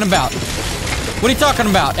talking about? What are you talking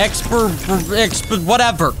about?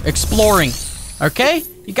 Whatever. Exploring. Okay?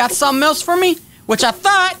 You got something else for me? which I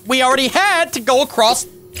thought we already had to go across.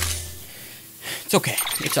 It's okay.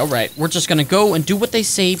 It's all right. We're just gonna go and do what they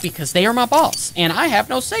say because they are my boss, and I have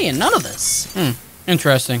no say in none of this.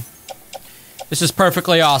 Interesting. This is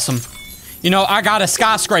perfectly awesome. You know, I got a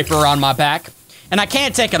skyscraper on my back, and I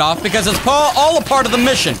can't take it off because it's all a part of the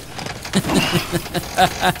mission.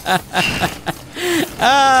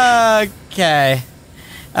 Okay.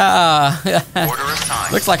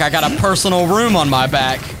 Looks like I got a personal room on my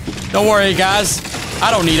back. Don't worry, guys. I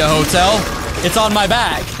don't need a hotel. It's on my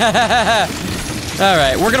back. All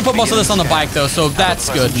right, we're gonna put most of this on the bike though, so that's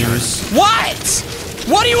good news. What?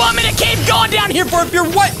 What do you want me to keep going down here for?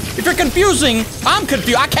 If you're confusing, I'm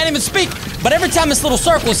confused. I can't even speak. But every time this little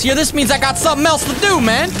circle's here, this means I got something else to do,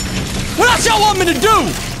 man. What else y'all want me to do?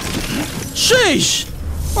 Sheesh.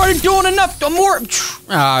 Already doing enough. More.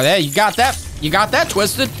 There, you got that. You got that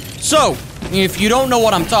twisted. So, if you don't know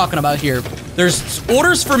what I'm talking about here, there's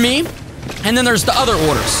orders for me, and then there's the other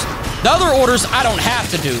orders. The other orders I don't have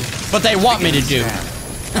to do, but they want me to do.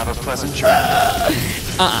 Have a pleasant journey.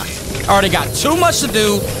 I already got too much to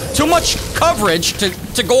do, too much coverage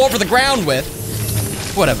to go over the ground with.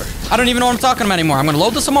 Whatever. I don't even know what I'm talking about anymore. I'm gonna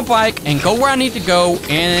load this on my bike and go where I need to go.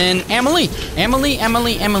 And Emily.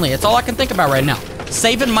 That's all I can think about right now.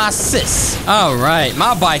 Saving my sis. All right,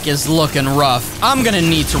 my bike is looking rough. I'm gonna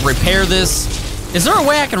need to repair this. Is there a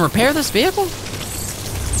way I can repair this vehicle?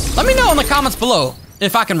 Let me know in the comments below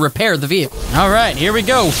if I can repair the vehicle. All right, here we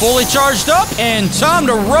go. Fully charged up and time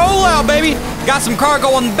to roll out, baby. Got some cargo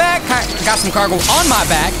on the back. Got some cargo on my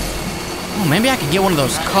back. Oh, maybe I could get one of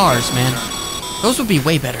those cars, man. Those would be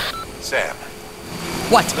way better. Sam.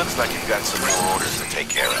 What? Looks like you've got some more orders to take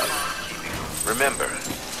care of. Remember,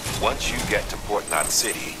 once you get to Port Knot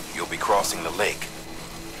City, you'll be crossing the lake.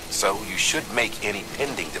 So you should make any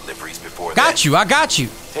pending deliveries before then. Got you, I got you.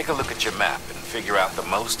 Take a look at your map and figure out the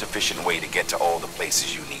most efficient way to get to all the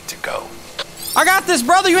places you need to go. I got this,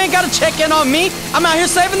 brother. You ain't got to check in on me. I'm out here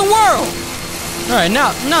saving the world. All right,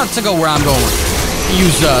 now to go where I'm going.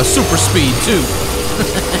 Use super speed, too.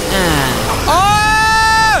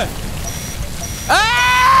 Ah!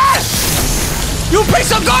 Ah! You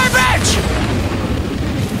piece of garbage!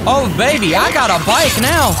 Oh, baby, I got a bike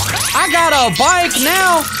now.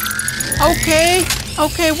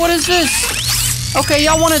 Okay, what is this? Okay,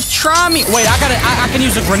 y'all want to try me? Wait, I can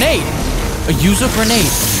use a grenade. Use a grenade.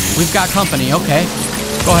 We've got company, okay.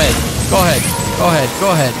 Go ahead.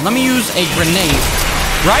 Let me use a grenade.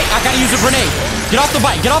 Right? I gotta use a grenade. Get off the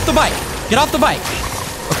bike.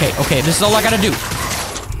 Okay, this is all I gotta do.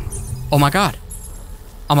 Oh my God.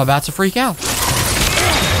 I'm about to freak out.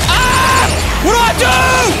 Ah! What do I do?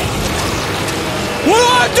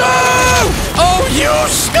 Oh, you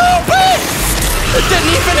stupid! It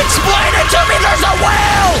didn't even explain it to me. There's a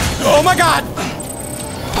whale! Oh my God.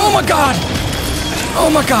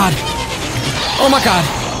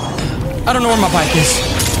 I don't know where my bike is.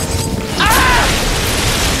 Ah!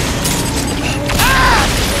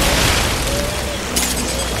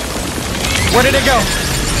 Where did it go?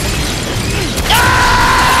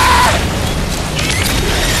 Ah!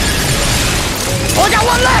 Oh, I got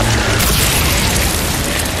one left!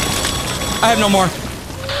 I have no more.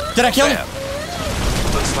 Did I kill him?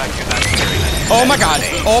 Looks like you're not carrying it. Oh my God.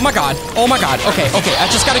 Okay. I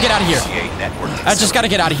just gotta get out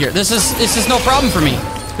of here. This is no problem for me.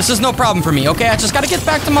 Okay, I just gotta get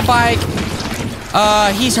back to my bike.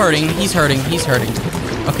 He's hurting.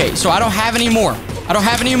 Okay, so I don't have any more. How do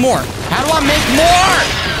I make more?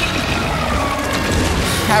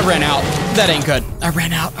 I ran out. That ain't good. I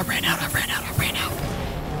ran out.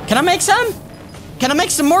 Can I make some? Can I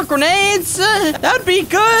make some more grenades? That'd be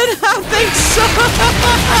good. I think so.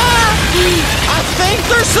 I think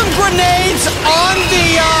there's some grenades on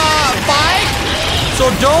the bike.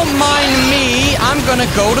 So don't mind me. I'm gonna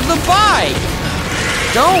go to the bike.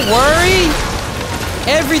 Don't worry.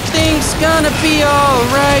 Everything's gonna be all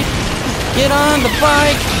right. Get on the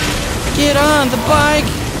bike.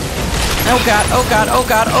 Oh God.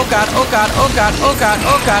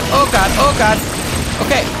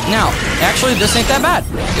 Okay, now, actually, this ain't that bad.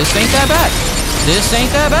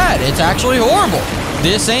 It's actually horrible.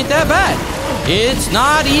 This ain't that bad. It's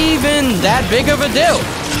not even that big of a deal.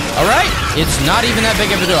 All right? It's not even that big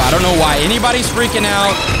of a deal. I don't know why anybody's freaking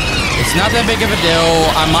out. It's not that big of a deal.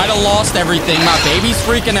 I might have lost everything. My baby's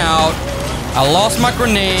freaking out. I lost my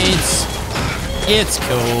grenades. It's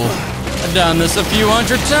cool. I've done this a few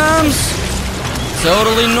hundred times.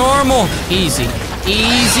 Totally normal. Easy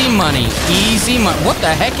money. What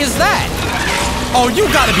the heck is that? Oh, you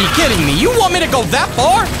gotta be kidding me. You want me to go that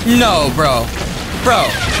far? No, bro.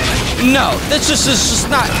 No, that's just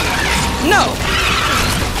not. No.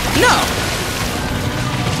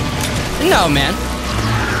 No, man.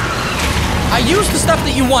 I used the stuff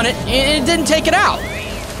that you wanted, and it didn't take it out.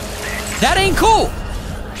 That ain't cool.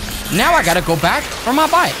 Now I gotta go back for my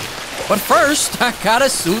bike. But first, I gotta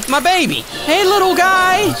soothe my baby. Hey, little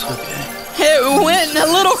guy. It's okay. It went a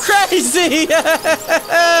little crazy.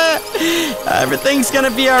 Everything's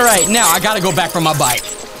gonna be all right. Now I gotta go back for my bike.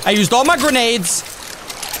 I used all my grenades.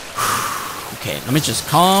 Okay, let me just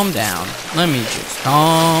calm down. Let me just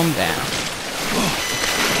calm down.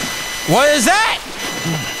 What is that?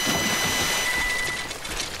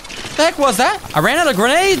 What the heck was that? I ran out of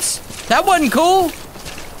grenades? That wasn't cool.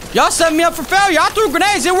 Y'all set me up for failure. I threw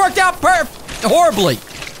grenades. It worked out horribly.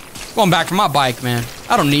 Going back for my bike, man.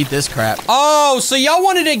 I don't need this crap. Oh, so y'all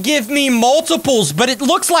wanted to give me multiples, but it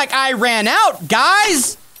looks like I ran out,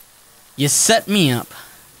 guys. You set me up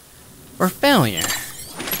for failure.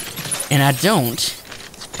 And I don't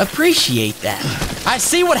appreciate that. I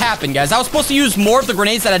see what happened, guys. I was supposed to use more of the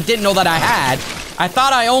grenades that I didn't know that I had. I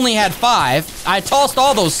thought I only had 5. I tossed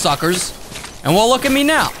all those suckers. And well, look at me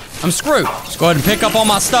now. I'm screwed. Let's go ahead and pick up all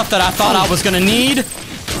my stuff that I thought I was gonna need.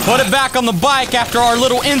 Put it back on the bike after our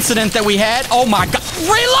little incident that we had. Oh my God,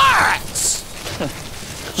 relax!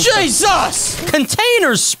 Jesus!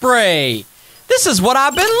 Container spray. This is what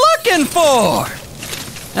I've been looking for.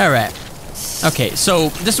 All right. Okay, so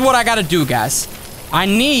this is what I gotta do, guys. I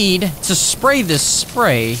need to spray this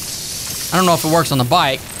spray. I don't know if it works on the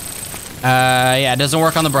bike. Yeah, it doesn't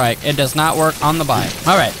work on the bike. It does not work on the bike.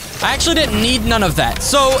 All right, I actually didn't need none of that.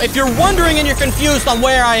 So if you're wondering and you're confused on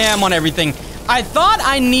where I am on everything, I thought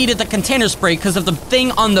I needed the container spray because of the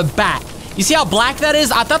thing on the back. You see how black that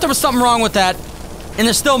is? I thought there was something wrong with that, and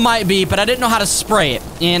there still might be, but I didn't know how to spray it.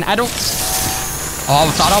 And I don't... Oh,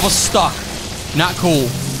 I thought I was stuck. Not cool.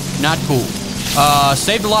 Not cool.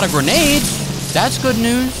 Saved a lot of grenades. That's good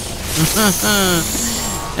news.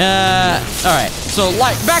 Alright. So,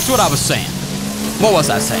 like, back to what I was saying. What was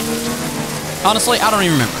I saying? Honestly, I don't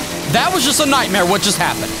even remember. That was just a nightmare, what just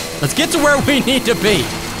happened. Let's get to where we need to be.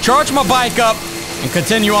 Charge my bike up and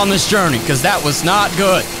continue on this journey, because that was not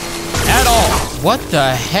good at all. What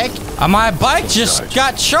the heck? My bike just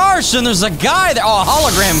got charged, and there's a guy there. Oh, a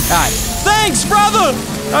hologram guy. Thanks, brother!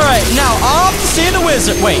 Alright, now off to see the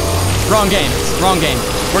wizard. Wait. Wrong game. Wrong game.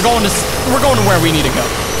 We're going to where we need to go.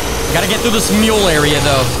 Gotta get through this mule area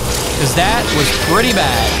though, because that was pretty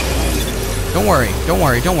bad. Don't worry. Don't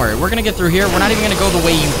worry. Don't worry. We're gonna get through here. We're not even gonna go the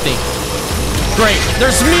way you think. Great.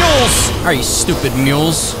 There's mules. Are you stupid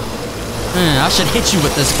mules? I should hit you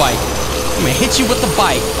with this bike. I'm gonna hit you with the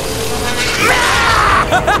bike.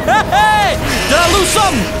 Hey! Did I lose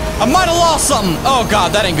something? I might have lost something. Oh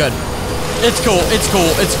God, that ain't good. It's cool. It's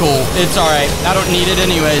cool. It's cool. It's all right. I don't need it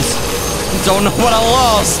anyways. Don't know what I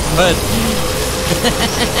lost, but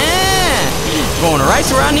going right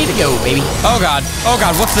to where I need to go, baby. Oh God. Oh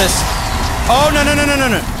God. What's this? Oh no no no no no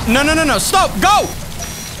no no no no no! Stop! Go!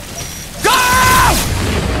 Go!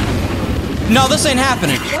 No, this ain't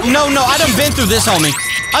happening. No no, I done been through this, homie.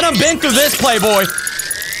 I done been through this, playboy.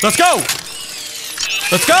 Let's go!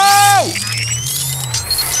 Let's go!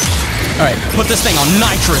 All right, put this thing on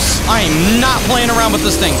nitrous. I am not playing around with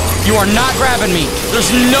this thing. You are not grabbing me.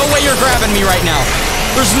 There's no way you're grabbing me right now.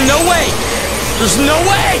 There's no way. There's no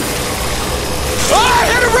way. Oh, I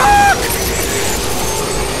hit a rock!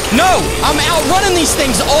 No, I'm outrunning these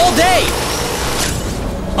things all day.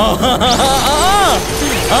 Oh,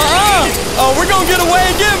 we're gonna get away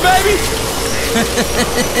again, baby.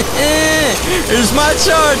 Here's my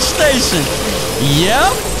charge station.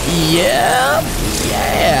 Yep. Yep.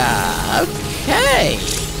 Yeah. Okay.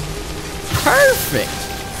 Perfect.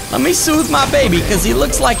 Let me soothe my baby because he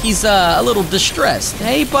looks like he's a little distressed.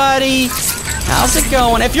 Hey, buddy. How's it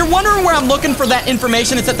going? If you're wondering where I'm looking for that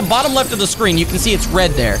information, it's at the bottom left of the screen. You can see it's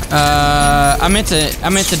red there. I meant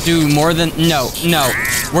to do more than no.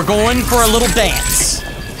 We're going for a little dance.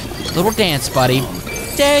 Little dance, buddy.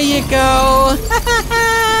 There you go.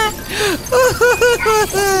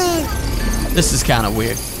 This is kind of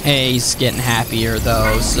weird. Hey, he's getting happier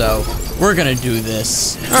though, so we're gonna do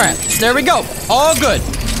this. All right, there we go. All good.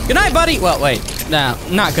 Good night, buddy. Well, wait. No,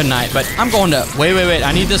 not good night, but I'm going to... Wait.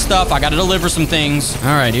 I need this stuff. I got to deliver some things.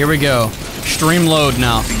 All right, here we go. Stream load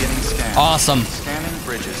now. Awesome.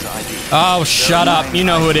 Oh, shut up. You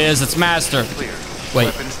know who it is. It's Master.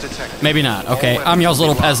 Wait. Maybe not. Okay, I'm y'all's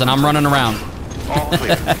little peasant. I'm running around.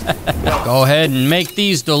 Go ahead and make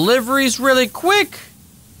these deliveries really quick.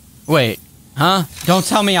 Wait. Huh? Don't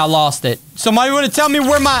tell me I lost it. Somebody want to tell me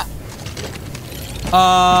where my...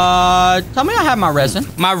 Tell me I have my resin.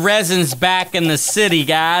 My resin's back in the city,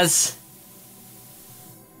 guys.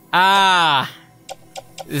 That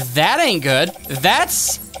ain't good.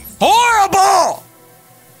 That's horrible!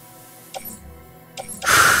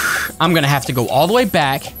 I'm gonna have to go all the way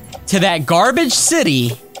back to that garbage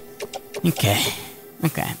city. Okay.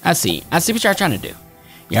 I see what y'all trying to do.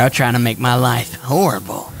 Y'all trying to make my life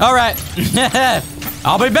horrible. All right.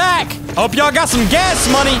 I'll be back. Hope y'all got some gas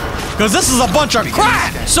money, because this is a bunch of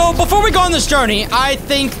crap. So before we go on this journey, I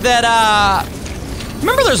think that,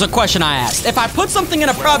 remember there's a question I asked. If I put something in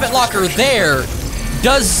a private locker there,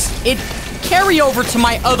 does it carry over to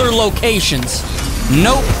my other locations?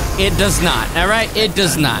 Nope, it does not. All right, it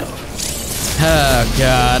does not. Oh,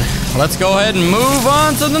 God. Let's go ahead and move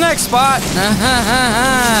on to the next spot.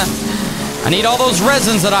 I need all those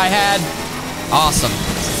resins that I had. Awesome.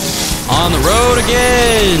 On the road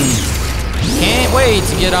again. Can't wait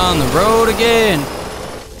to get on the road again.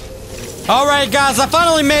 All right, guys, I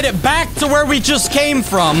finally made it back to where we just came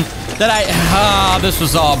from. This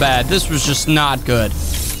was all bad. This was just not good.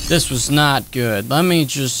 This was not good. Let me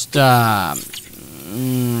just grab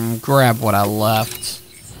what I left.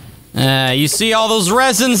 You see all those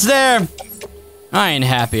resins there? I ain't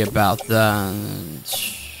happy about that.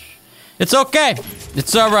 It's okay.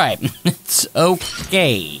 It's all right. It's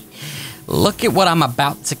okay. Look at what I'm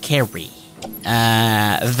about to carry.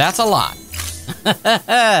 That's a lot.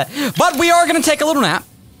 But we are gonna take a little nap.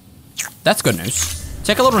 That's good news.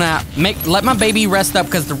 Take a little nap. Let my baby rest up,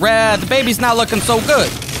 because the baby's not looking so good.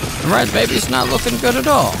 Right, baby's not looking good at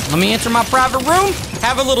all. Let me enter my private room,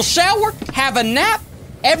 have a little shower, have a nap.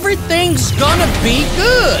 Everything's gonna be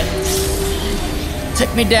good.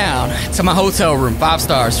 Take me down to my hotel room, 5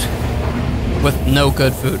 stars, with no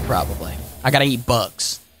good food probably. I gotta eat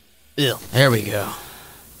bugs. Ew. There we go.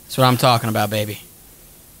 That's what I'm talking about, baby.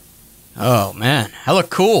 Oh man, I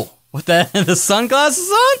look cool with the sunglasses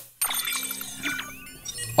on.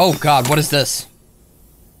 Oh God, what is this?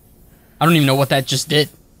 I don't even know what that just did.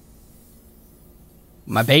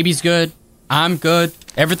 My baby's good. I'm good.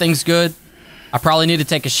 Everything's good. I probably need to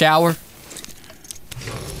take a shower.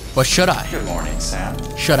 But should I? Good morning, Sam.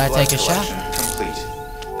 Should I take a shower? Complete.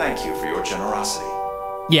 Thank you for your generosity.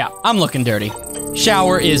 Yeah, I'm looking dirty.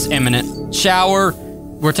 Shower is imminent. Shower.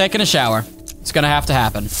 We're taking a shower. It's gonna have to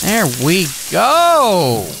happen. There we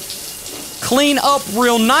go. Clean up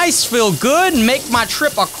real nice, feel good, and make my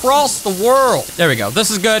trip across the world. There we go. This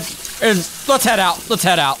is good. Let's head out. Let's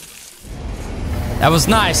head out. That was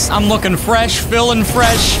nice. I'm looking fresh, feeling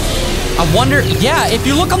fresh. I wonder, yeah, if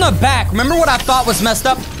you look on the back, remember what I thought was messed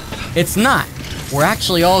up? It's not. We're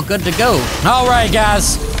actually all good to go. All right,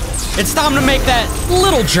 guys. It's time to make that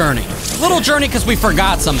little journey. Little journey because we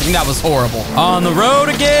forgot something that was horrible. On the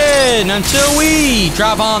road again until we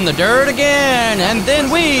drive on the dirt again. And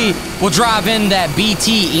then we will drive in that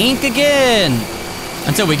BT ink again.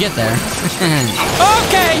 Until we get there.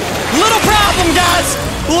 Okay, little problem, guys.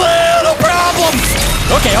 Little problem.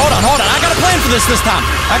 Okay, hold on. I got a plan for this time.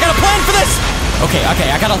 I got a plan for this. Okay,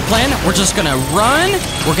 I got a plan. We're just gonna run.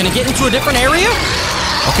 We're gonna get into a different area.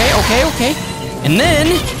 Okay. And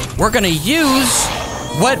then we're gonna use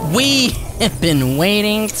what we have been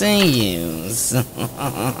waiting to use.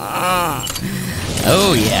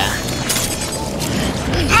 Oh, yeah.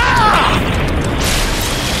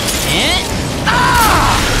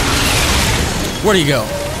 Where do you go?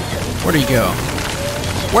 Where do you go?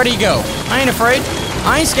 Where do you go? I ain't afraid.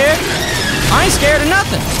 I ain't scared. I ain't scared of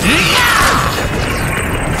nothing.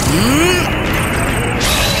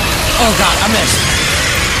 Oh, God, I missed.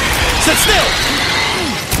 Sit still.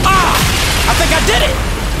 I think I did it.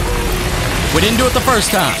 We didn't do it the first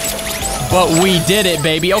time, but we did it,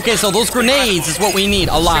 baby. Okay, so those grenades is what we need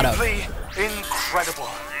a lot of. Incredible.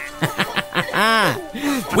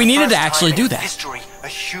 We needed to actually do that. History, a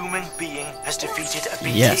human being has defeated a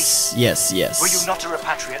BT. Yes. Were you not a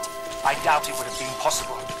repatriate, I doubt it would have been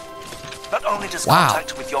possible. Not only does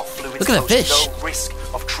contact with your fluids pose no risk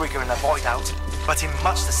of triggering a void out, but in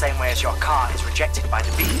much the same way as your car is rejected by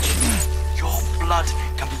the beach, your blood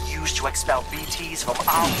can be used to expel BTs from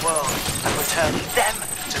our world and return them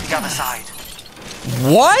to the other side.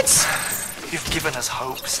 What? You've given us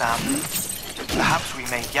hope, Sam. Perhaps we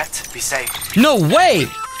may yet be saved. No way!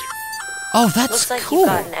 Oh, that's Looks like cool. you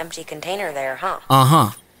got an empty container there, huh?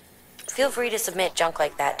 Uh-huh. Feel free to submit junk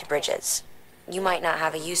like that to Bridges. You might not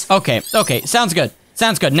have a use for Okay, sounds good.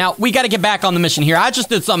 Now, we gotta get back on the mission here. I just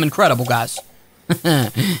did something incredible, guys.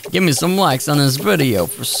 Give me some likes on this video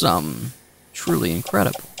for something truly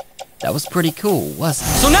incredible. That was pretty cool, wasn't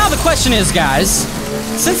it? So now the question is, guys,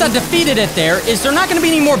 since I defeated it there, is there not gonna be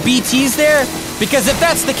any more BTs there? Because if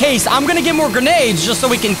that's the case, I'm gonna get more grenades just so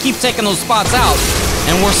we can keep taking those spots out.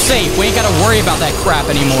 And we're safe. We ain't gotta worry about that crap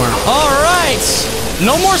anymore. All right.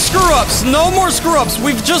 No more screw-ups. No more screw-ups.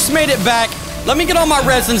 We've just made it back. Let me get all my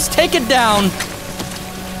resins, take it down.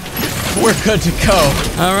 we're good to go.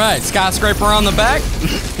 All right, skyscraper on the back.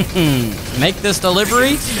 Make this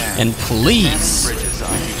delivery, and please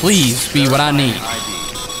be what I need.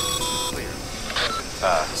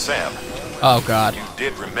 Sam. Oh, God. You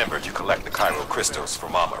did remember to collect the Cairo crystals for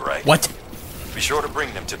Mama, right? What? Be sure to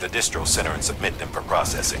bring them to the distro center and submit them for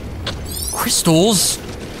processing. Crystals?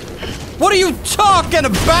 What are you talking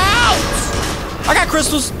about? I got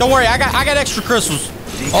crystals. Don't worry, I got extra crystals.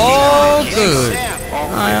 Oh, good.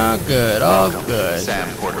 Oh, good. Oh,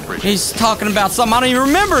 good. He's talking about something I don't even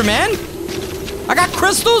remember, man. I got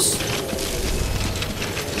crystals.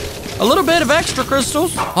 A little bit of extra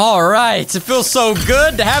crystals. All right, it feels so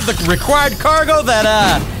good to have the required cargo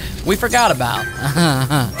that we forgot about.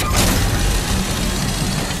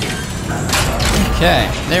 Okay,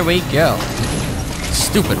 there we go.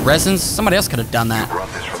 Stupid resins. Somebody else could have done that. You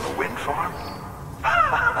brought this from the wind farm?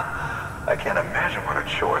 I can't imagine what a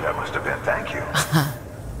chore that must have been. Thank you.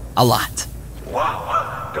 A lot.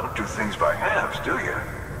 Wow. Don't do things by halves, do you?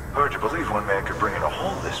 Hard to believe one man could bring in a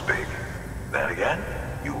hole this big. Then again,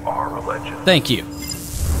 you are a legend. Thank you.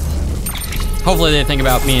 Hopefully they think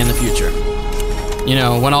about me in the future. You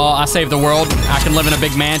know, when I save the world, I can live in a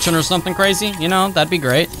big mansion or something crazy. You know, that'd be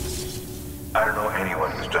great. I don't know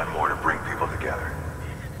anyone who's done more to bring people together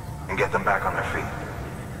and get them back on their feet.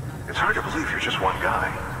 It's hard to believe you're just one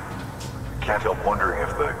guy. Can't help wondering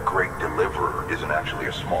if the Great Deliverer isn't actually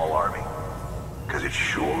a small army. Because it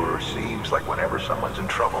sure seems like whenever someone's in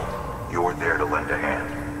trouble, you're there to lend a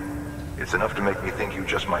hand. It's enough to make me think you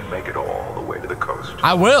just might make it all the way to the coast.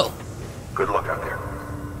 I will. Good luck out there.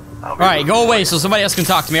 All right, go away so somebody else can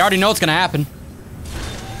talk to me. I already know what's gonna happen.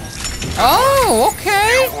 Oh,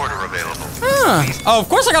 okay. New order available. Huh. Oh, of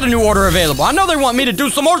course I got a new order available. I know they want me to do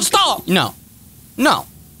some more stuff. No. No.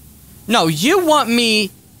 No, you want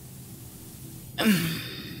me...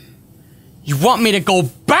 You want me to go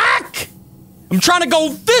back? I'm trying to go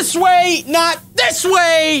this way, not this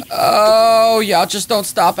way. Oh, y'all just don't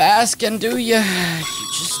stop asking, do you?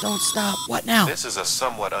 You just don't stop. What now? This is a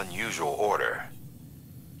somewhat unusual order.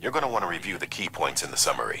 You're going to want to review the key points in the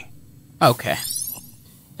summary. Okay.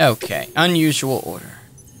 Okay, unusual order.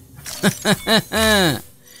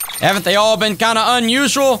 Haven't they all been kind of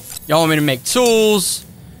unusual? Y'all want me to make tools?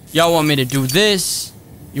 Y'all want me to do this?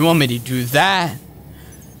 You want me to do that?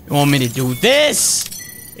 You want me to do this?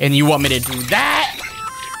 And you want me to do that?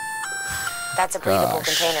 That's a breathable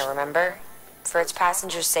container, remember? For its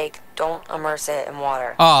passengers' sake, don't immerse it in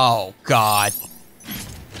water. Oh, God.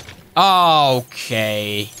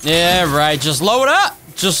 Okay. Yeah, right. Just load up.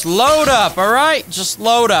 Just load up, all right? Just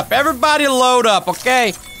load up. Everybody load up,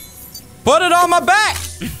 okay? Put it on my back.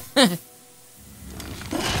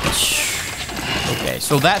 Okay,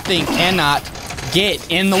 so that thing cannot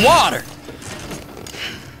get in the water.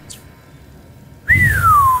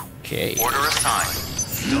 Okay. Order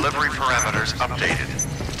assigned. Delivery parameters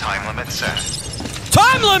updated. Time limit set.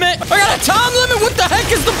 Time limit? I got a time limit? What the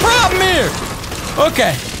heck is the problem here?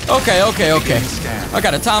 Okay. I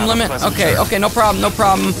got a time limit. Okay, no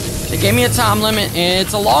problem. They gave me a time limit, and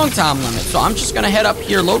it's a long time limit. So I'm just gonna head up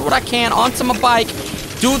here, load what I can onto my bike,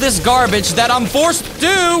 do this garbage that I'm forced to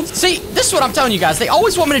do. See, this is what I'm telling you guys. They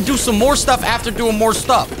always want me to do some more stuff after doing more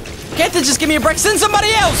stuff. Can't they just give me a break? Send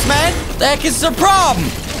somebody else, man. What the heck is the problem?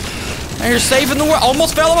 Now you're saving the world.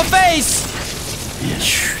 Almost fell on my face.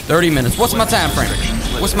 30 minutes. What's my time frame?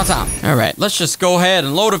 What's my time? All right, let's just go ahead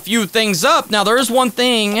and load a few things up. Now, there is one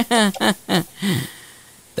thing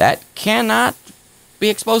that cannot be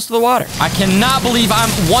exposed to the water. I cannot believe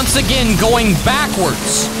I'm once again going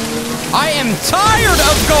backwards. I am tired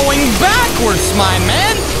of going backwards, my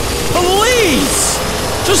man. Please,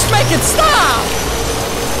 just make it stop.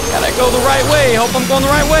 Gotta go the right way. Hope I'm going the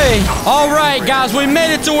right way. All right, guys, we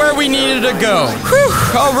made it to where we needed to go.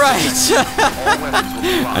 Whew, all right.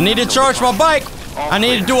 I need to charge my bike. I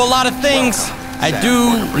need to do a lot of things. I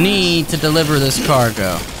do need to deliver this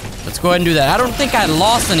cargo. Let's go ahead and do that. I don't think I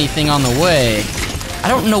lost anything on the way. I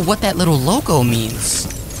don't know what that little logo means.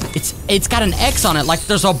 It's got an X on it, like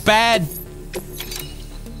there's a bad...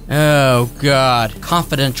 Oh, God.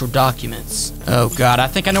 Confidential documents. Oh, God. I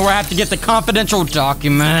think I know where I have to get the confidential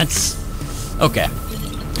documents. Okay.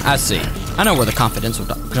 I see. I know where the confidential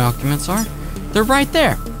documents are. They're right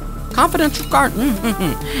there. Confidential card.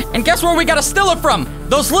 And guess where we gotta steal it from?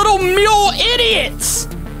 Those little mule idiots.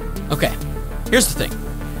 Okay. Here's the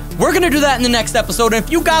thing. We're gonna do that in the next episode. And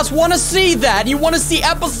if you guys want to see that, you want to see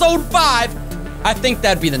episode 5, I think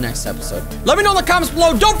that'd be the next episode. Let me know in the comments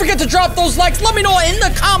below. Don't forget to drop those likes. Let me know in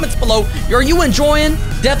the comments below. Are you enjoying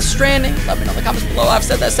Death Stranding? Let me know in the comments below. I've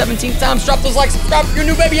said that 17 times. Drop those likes, subscribe if you're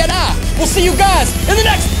new, baby, and we'll see you guys in the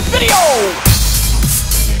next video.